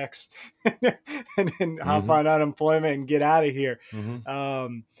 stimmy checks and then hop Mm-hmm. on unemployment and get out of here. Mm-hmm.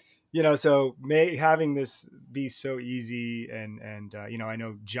 Um, so having this be so easy, and I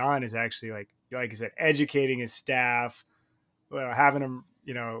know John is actually like I said, educating his staff, having them,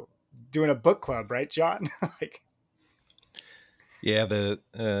 doing a book club, right, John? Like, Yeah, the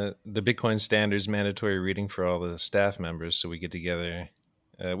Bitcoin standards mandatory reading for all the staff members. So we get together.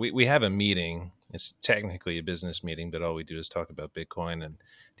 We have a meeting. It's technically a business meeting, but all we do is talk about Bitcoin and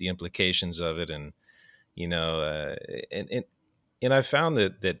the implications of it. And you know, and I found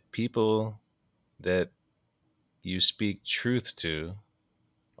that people that you speak truth to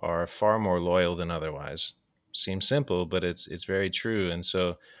are far more loyal than otherwise. Seems simple, but it's very true. And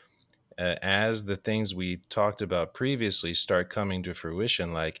so as the things we talked about previously start coming to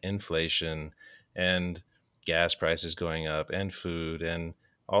fruition, like inflation and gas prices going up and food and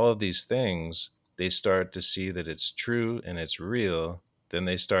all of these things, they start to see that it's true and it's real. Then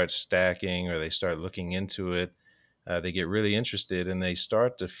they start stacking or they start looking into it. They get really interested and they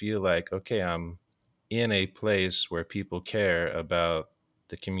start to feel like, okay, I'm in a place where people care about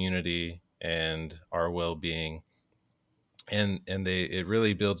the community and our well-being, and it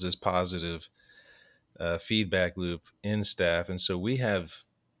really builds this positive feedback loop in staff. And so we have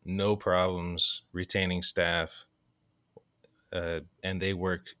no problems retaining staff, and they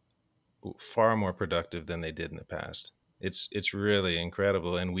work far more productive than they did in the past. It's really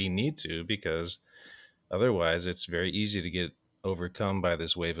incredible, and we need to, because otherwise it's very easy to get overcome by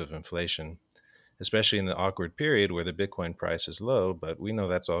this wave of inflation, especially in the awkward period where the Bitcoin price is low. But we know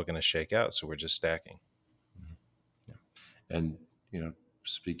that's all going to shake out, so we're just stacking. Mm-hmm. Yeah. And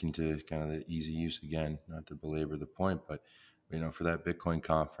speaking to kind of the easy use again, not to belabor the point, but for that Bitcoin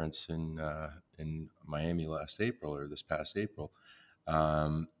conference in Miami last April, or this past April,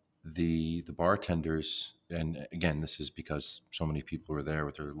 um, the bartenders, and again, this is because so many people were there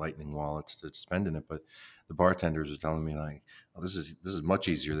with their Lightning wallets to spend in it, but the bartenders are telling me like, oh, this is much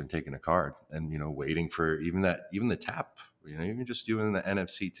easier than taking a card and waiting for even the tap, even just doing the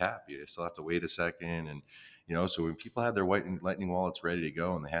NFC tap, you still have to wait a second, and So when people had their lightning wallets ready to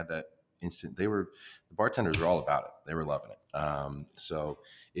go and they had that instant, the bartenders were all about it. They were loving it. So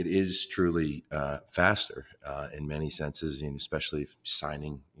it is truly faster in many senses, and especially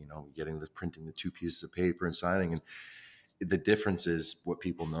signing, printing the two pieces of paper and signing. And the difference is what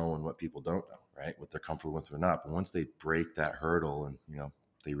people know and what people don't know, right? What they're comfortable with or not. But once they break that hurdle and,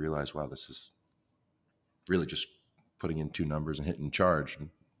 they realize, wow, this is really just putting in two numbers and hitting charge, and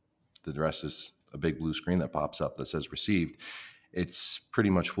the rest is a big blue screen that pops up that says received. It's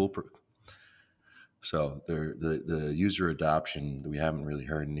pretty much foolproof. So the user adoption, we haven't really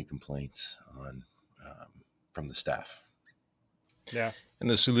heard any complaints on from the staff. Yeah. And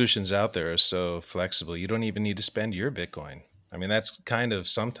the solutions out there are so flexible. You don't even need to spend your Bitcoin. I mean, that's kind of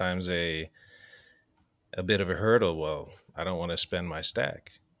sometimes a bit of a hurdle. Well, I don't want to spend my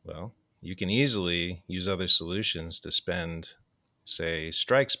stack. Well, you can easily use other solutions to spend, say,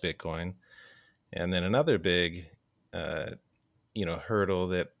 Strike's Bitcoin. And then another big, uh, hurdle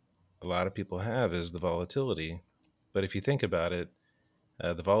that a lot of people have is the volatility. But if you think about it,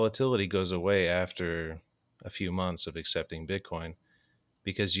 the volatility goes away after a few months of accepting Bitcoin,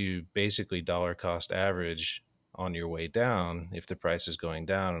 because you basically dollar cost average on your way down if the price is going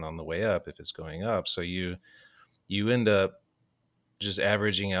down, and on the way up if it's going up. So you end up just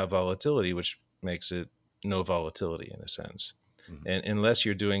averaging out volatility, which makes it no volatility in a sense. Mm-hmm. And unless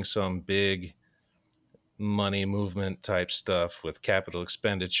you're doing some big money movement type stuff with capital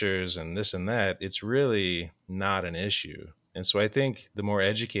expenditures and this and that, it's really not an issue. And so I think the more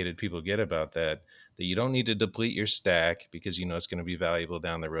educated people get about that you don't need to deplete your stack because you know it's going to be valuable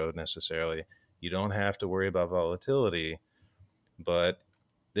down the road necessarily. You don't have to worry about volatility, but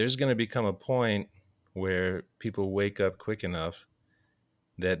there's going to become a point where people wake up quick enough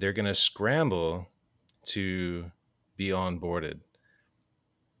that they're going to scramble to be onboarded.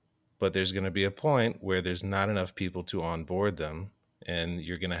 But there's going to be a point where there's not enough people to onboard them, and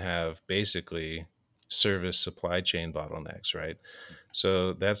you're going to have basically service supply chain bottlenecks, right?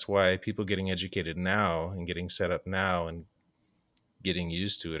 So that's why people getting educated now and getting set up now and getting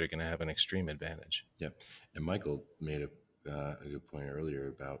used to it are going to have an extreme advantage. Yeah, and Michael made a good point earlier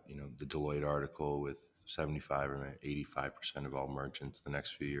about the Deloitte article with 75 or 85% of all merchants the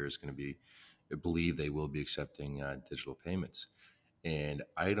next few years going to be, I believe they will be accepting digital payments. And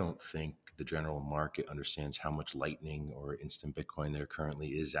I don't think the general market understands how much Lightning or instant Bitcoin there currently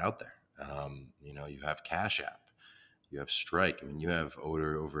is out there. You have Cash App, you have Strike. I mean, you have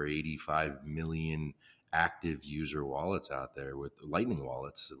over 85 million active user wallets out there with Lightning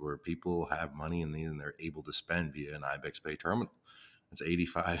wallets where people have money and they're able to spend via an IBEX Pay terminal. That's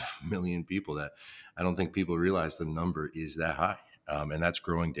 85 million people. That I don't think people realize the number is that high. And that's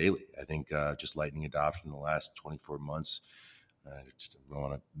growing daily. I think just Lightning adoption in the last 24 months, I don't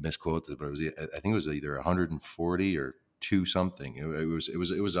want to misquote this, but I think it was either 140 or two something. It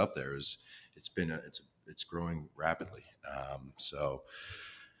was up there. It's growing rapidly.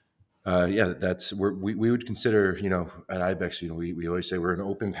 Yeah, we would consider, at IBEX, we always say we're an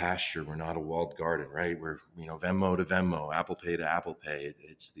open pasture. We're not a walled garden, right? We're, Venmo to Venmo, Apple Pay to Apple Pay.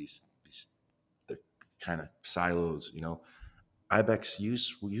 It's these the kind of silos, IBEX,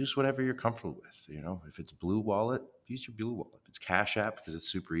 use whatever you're comfortable with. If it's Blue Wallet, use your Blue Wallet. If it's Cash App, because it's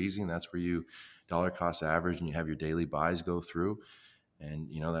super easy and that's where you dollar cost average and you have your daily buys go through, and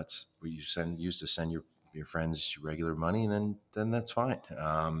that's where you use to send your friends regular money, and then that's fine.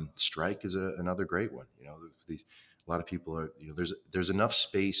 Strike is another great one. A lot of people are, there's enough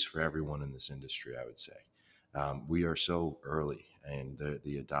space for everyone in this industry, I would say. We are so early, and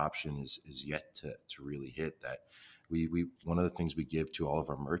the adoption is yet to really hit that. We one of the things we give to all of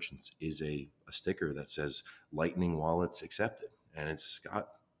our merchants is a sticker that says Lightning wallets accepted, and it's got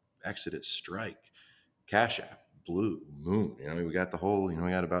Exodus, Strike, Cash App, Blue, Moon. We got the whole. We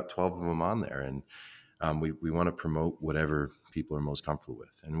got about 12 of them on there, and we want to promote whatever people are most comfortable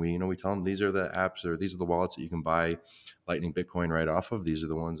with. And we tell them these are the apps, or these are the wallets that you can buy Lightning Bitcoin right off of. These are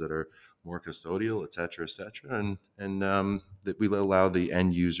the ones that are more custodial, et cetera, and that we allow the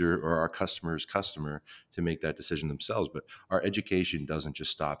end user or our customer to make that decision themselves. But our education doesn't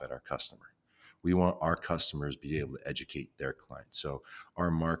just stop at our customer. We want our customers to be able to educate their clients. So our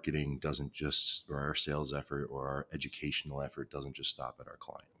marketing doesn't just, or our sales effort or our educational effort doesn't just stop at our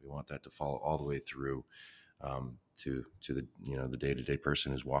client. We want that to follow all the way through to the the day-to-day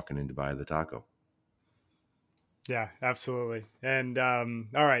person who's walking in to buy the taco. Yeah, absolutely. And all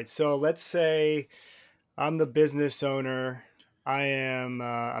right, so let's say I'm the business owner.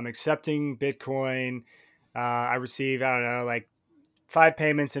 I'm accepting Bitcoin. I receive, I don't know, like 5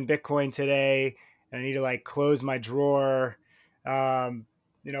 payments in Bitcoin today, and I need to like close my drawer.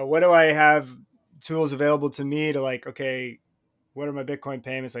 What do I have tools available to me to like, okay, what are my Bitcoin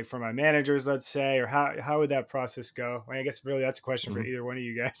payments like for my managers, let's say, or how would that process go? I guess really that's a question for Mhm. either one of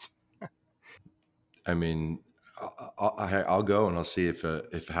you guys. I mean, I'll go and I'll see if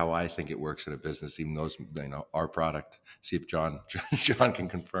how I think it works in a business, even though it's, our product. See if John can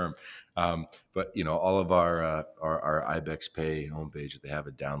confirm. But all of our IBEX Pay homepage, they have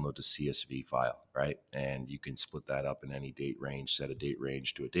a download to CSV file, right? And you can split that up in any date range, set a date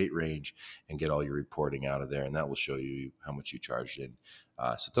range to a date range, and get all your reporting out of there, and that will show you how much you charged in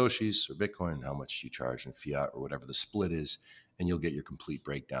Satoshis or Bitcoin, how much you charge in fiat or whatever the split is, and you'll get your complete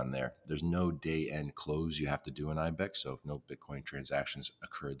breakdown there. There's no day end close you have to do in IBEX. So if no Bitcoin transactions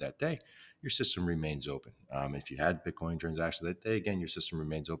occurred that day, your system remains open. If you had Bitcoin transactions that day, again, your system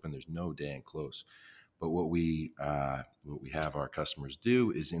remains open. There's no day end close. But what we have our customers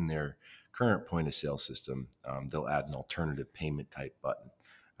do is in their current point of sale system, they'll add an alternative payment type button.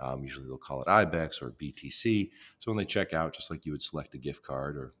 Usually they'll call it IBEX or BTC. So when they check out, just like you would select a gift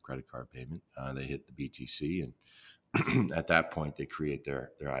card or credit card payment, they hit the BTC, and at that point, they create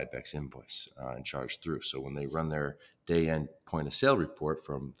their IBEX invoice and charge through. So when they run their day end point of sale report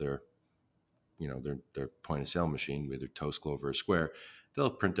from their point of sale machine, whether Toast, Clover, or Square, they'll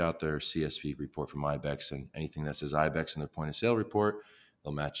print out their CSV report from IBEX, and anything that says IBEX in their point of sale report,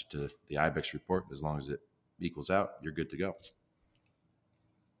 they'll match it to the IBEX report. As long as it equals out, you're good to go.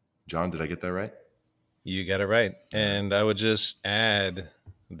 John, did I get that right? You got it right. All right. And I would just add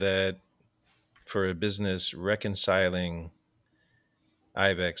that for a business reconciling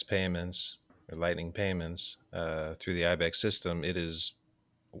IBEX payments or Lightning payments through the IBEX system, it is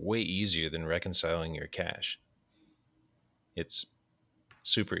way easier than reconciling your cash. It's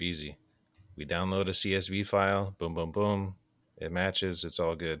super easy. We download a CSV file, boom, boom, boom. It matches. It's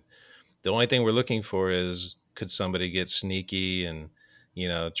all good. The only thing we're looking for is could somebody get sneaky and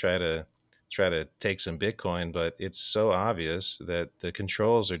try to take some Bitcoin, but it's so obvious that the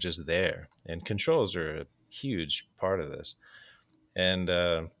controls are just there, and controls are a huge part of this. And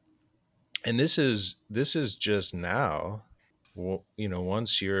this is just now.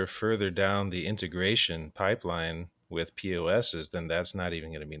 Once you're further down the integration pipeline with POSs, then that's not even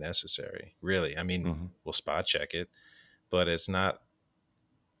going to be necessary, really. I mean, Mm-hmm. we'll spot check it, but it's not.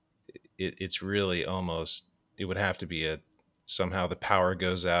 It's really almost. It would have to be a somehow the power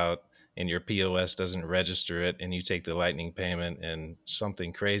goes out and your POS doesn't register it, and you take the Lightning payment, and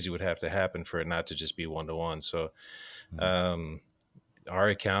something crazy would have to happen for it not to just be one to one. So. Mm-hmm. Um, our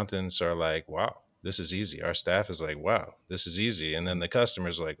accountants are like, wow, this is easy. Our staff is like, wow, this is easy. And then the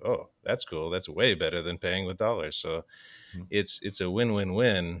customer's like, oh, that's cool. That's way better than paying with dollars. So Mm-hmm. it's a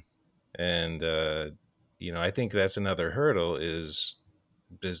win-win-win. And, I think that's another hurdle is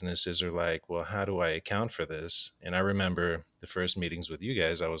businesses are like, well, how do I account for this? And I remember the first meetings with you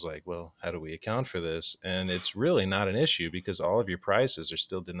guys, I was like, well, how do we account for this? And it's really not an issue because all of your prices are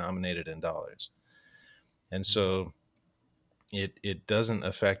still denominated in dollars. And so it doesn't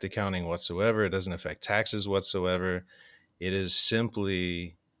affect accounting whatsoever. It doesn't affect taxes whatsoever. It is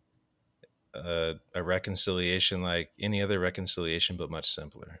simply a reconciliation like any other reconciliation, but much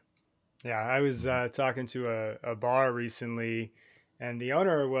simpler. Yeah, I was Mm-hmm. talking to a bar recently, and the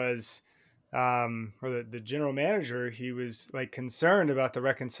owner was, or the general manager, he was like concerned about the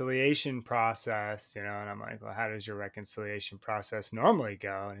reconciliation process, and I'm like, well, how does your reconciliation process normally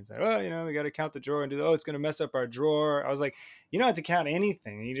go? And he's like, well, we got to count the drawer and do, oh, it's going to mess up our drawer. I was like, you don't have to count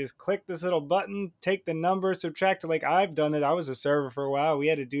anything. You just click this little button, take the number, subtract it. Like I've done it. I was a server for a while. We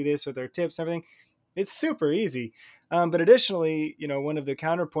had to do this with our tips and everything. It's super easy. But additionally, one of the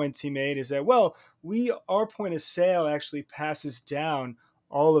counterpoints he made is that, well, our point of sale actually passes down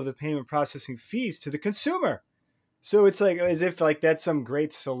all of the payment processing fees to the consumer. So it's like as if like that's some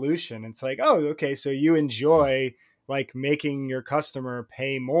great solution. It's like, oh, okay, so you enjoy like making your customer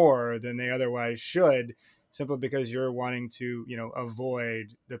pay more than they otherwise should simply because you're wanting to,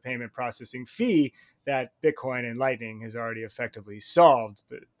 avoid the payment processing fee that Bitcoin and Lightning has already effectively solved.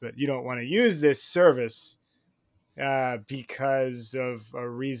 But you don't want to use this service because of a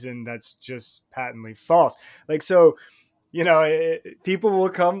reason that's just patently false. Like so, people will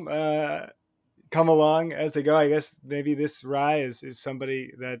come along as they go. I guess maybe this Rye is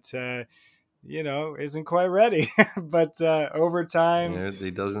somebody that isn't quite ready, but over time, Yeah, he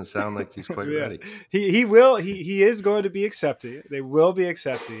doesn't sound like he's quite yeah, ready. he is going to be accepting it. They will be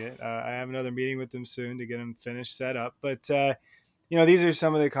accepting it. I have another meeting with them soon to get them finished set up. But these are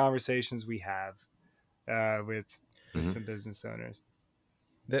some of the conversations we have with Mm-hmm. some business owners.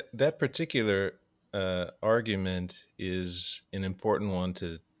 That particular argument is an important one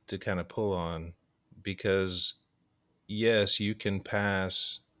to kind of pull on because yes, you can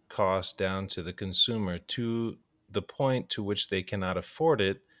pass cost down to the consumer to the point to which they cannot afford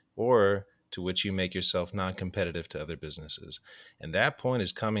it, or to which you make yourself non-competitive to other businesses. And that point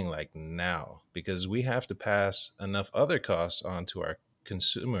is coming like now, because we have to pass enough other costs on to our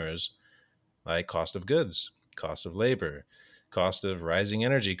consumers, like cost of goods, cost of labor, cost of rising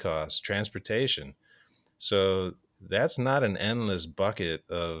energy costs, transportation. So that's not an endless bucket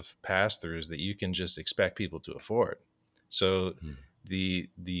of pass throughs that you can just expect people to afford. So Mm. the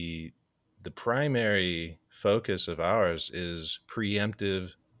the primary focus of ours is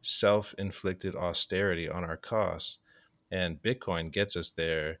preemptive, self-inflicted austerity on our costs, and Bitcoin gets us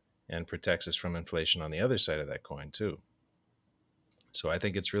there and protects us from inflation on the other side of that coin too. So I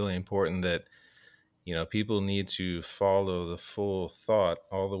think it's really important that people need to follow the full thought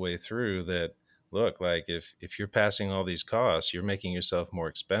all the way through, that look, like if you're passing all these costs, you're making yourself more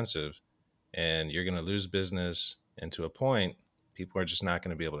expensive, and you're going to lose business, and to a point people are just not going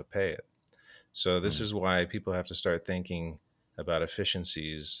to be able to pay it. So this Mm. is why people have to start thinking about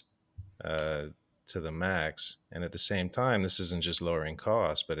efficiencies uh, to the max, and at the same time, this isn't just lowering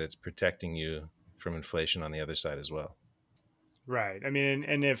costs, but it's protecting you from inflation on the other side as well. Right. I mean,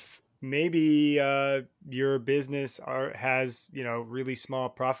 and if maybe your business has, really small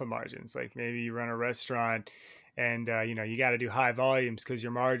profit margins, like maybe you run a restaurant and, you got to do high volumes because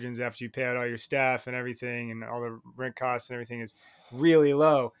your margins after you pay out all your staff and everything and all the rent costs and everything is really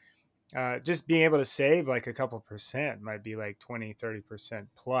low. Just being able to save like a couple percent might be like 20-30%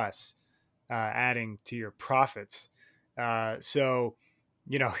 plus adding to your profits. So,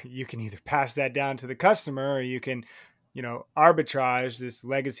 you can either pass that down to the customer, or you can, arbitrage this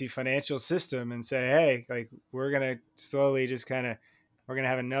legacy financial system and say, hey, like we're going to slowly just we're going to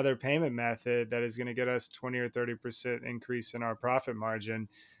have another payment method that is going to get us 20 or 30% increase in our profit margin.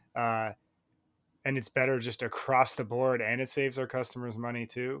 Uh, and it's better just across the board, and it saves our customers money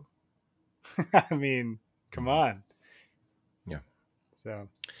too. I mean, come Mhm. on. Yeah. So,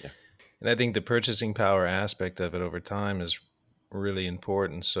 Yeah. And I think the purchasing power aspect of it over time is really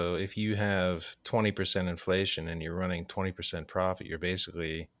important. So if you have 20% inflation and you're running 20% profit, you're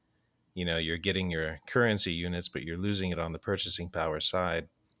basically, you're getting your currency units, but you're losing it on the purchasing power side.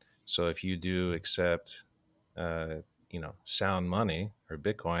 So if you do accept, sound money or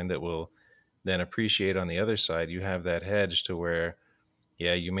Bitcoin that will then appreciate on the other side, you have that hedge to where,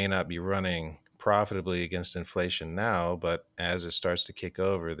 yeah, you may not be running profitably against inflation now, but as it starts to kick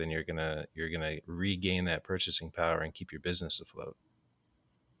over, then you're gonna regain that purchasing power and keep your business afloat.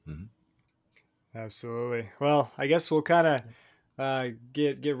 Mhm. absolutely. Well, I guess we'll kind of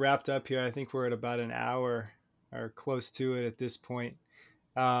get wrapped up here. I think we're at about an hour or close to it at this point.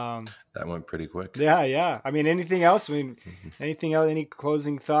 Um, That went pretty quick. yeah, yeah. I mean, anything else? I mean, Mhm. anything else? Any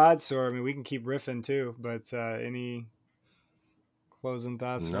closing thoughts? Or I mean, we can keep riffing too. But any closing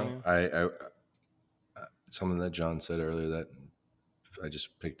thoughts from No, you? something that John said earlier that I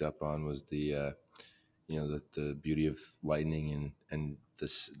just picked up on was the beauty of Lightning, and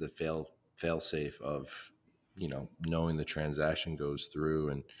the fail safe of knowing the transaction goes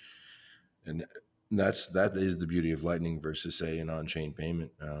through, and that is the beauty of Lightning versus, say, an on-chain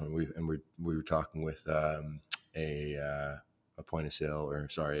payment. We were talking with a point of sale, or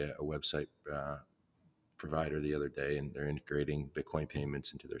sorry, a website provider the other day, and they're integrating Bitcoin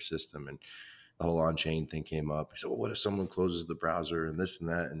payments into their system, and the whole on-chain thing came up. I said, well, what if someone closes the browser and this and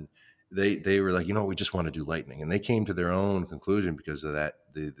that? And they were like, we just want to do Lightning, and they came to their own conclusion because of that,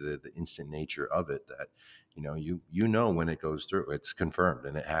 the instant nature of it, that when it goes through, it's confirmed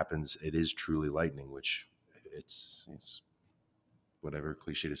and it happens. It is truly Lightning, which it's whatever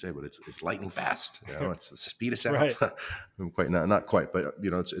cliche to say, but it's lightning fast. It's the speed of sound. Right. I'm quite not quite, but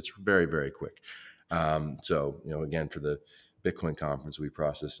it's very, very quick. So again, for the Bitcoin conference, we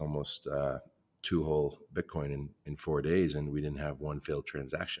processed almost two whole Bitcoin in 4 days, and we didn't have one failed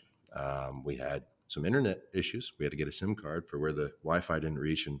transaction. We had some internet issues. We had to get a SIM card for where the Wi-Fi didn't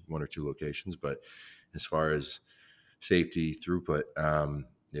reach in one or two locations, but as far as safety, throughput,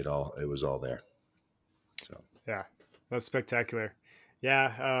 it was all there. So Yeah, that's spectacular.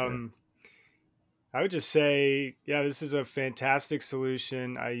 Yeah. yeah. I would just say, yeah, this is a fantastic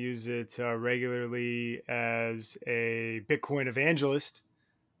solution. I use it regularly as a Bitcoin evangelist,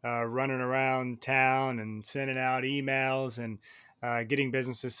 running around town and sending out emails and getting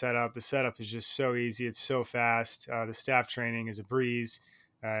businesses set up. The setup is just so easy. It's so fast. The staff training is a breeze.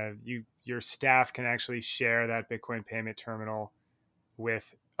 Your staff can actually share that Bitcoin payment terminal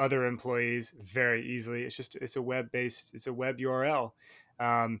with other employees very easily. It's a it's a web URL.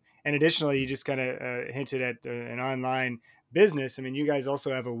 And additionally, you just kind of hinted at an online business. I mean, you guys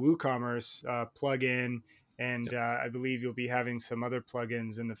also have a WooCommerce plugin And Yep. I believe you'll be having some other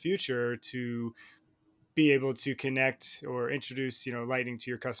plugins in the future to be able to connect or introduce, Lightning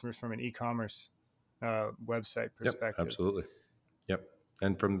to your customers from an e-commerce website Yep. perspective. Absolutely. Yep.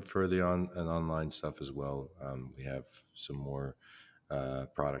 And for the online stuff as well, we have some more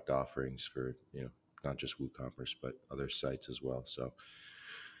product offerings for not just WooCommerce but other sites as well. So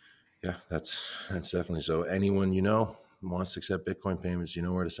yeah, that's definitely so. Anyone who wants to accept Bitcoin payments, you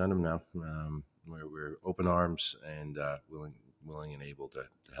know where to send them now. We're open arms and willing and able to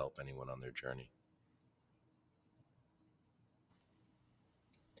help anyone on their journey.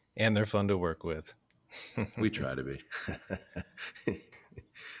 And they're fun to work with. We try to be.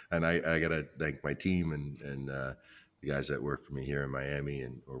 And I got to thank my team and the guys that work for me here in Miami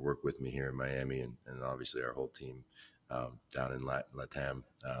or work with me here in Miami, and obviously our whole team down in Latam.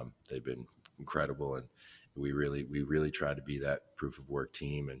 They've been incredible, and we really try to be that proof of work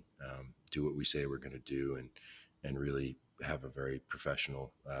team and do what we say we're going to do, and really have a very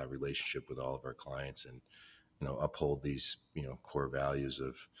professional relationship with all of our clients, and uphold these core values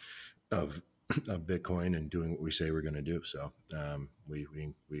of of Bitcoin and doing what we say we're going to do. So we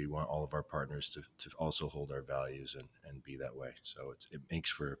want all of our partners to also hold our values and be that way. So it makes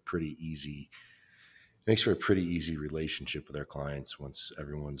for a pretty easy relationship with our clients once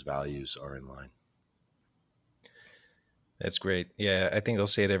everyone's values are in line. That's great. Yeah, I think I'll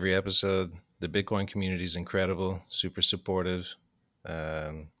say it every episode. The Bitcoin community is incredible, super supportive.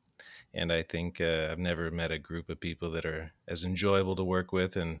 Um, and I think I've never met a group of people that are as enjoyable to work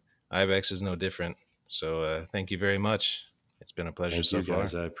with, and IBEX is no different. So thank you very much. It's been a pleasure Thank so you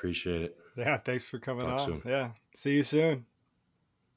guys. far. I appreciate it. Yeah, thanks for coming Talk on. soon. Yeah, see you soon.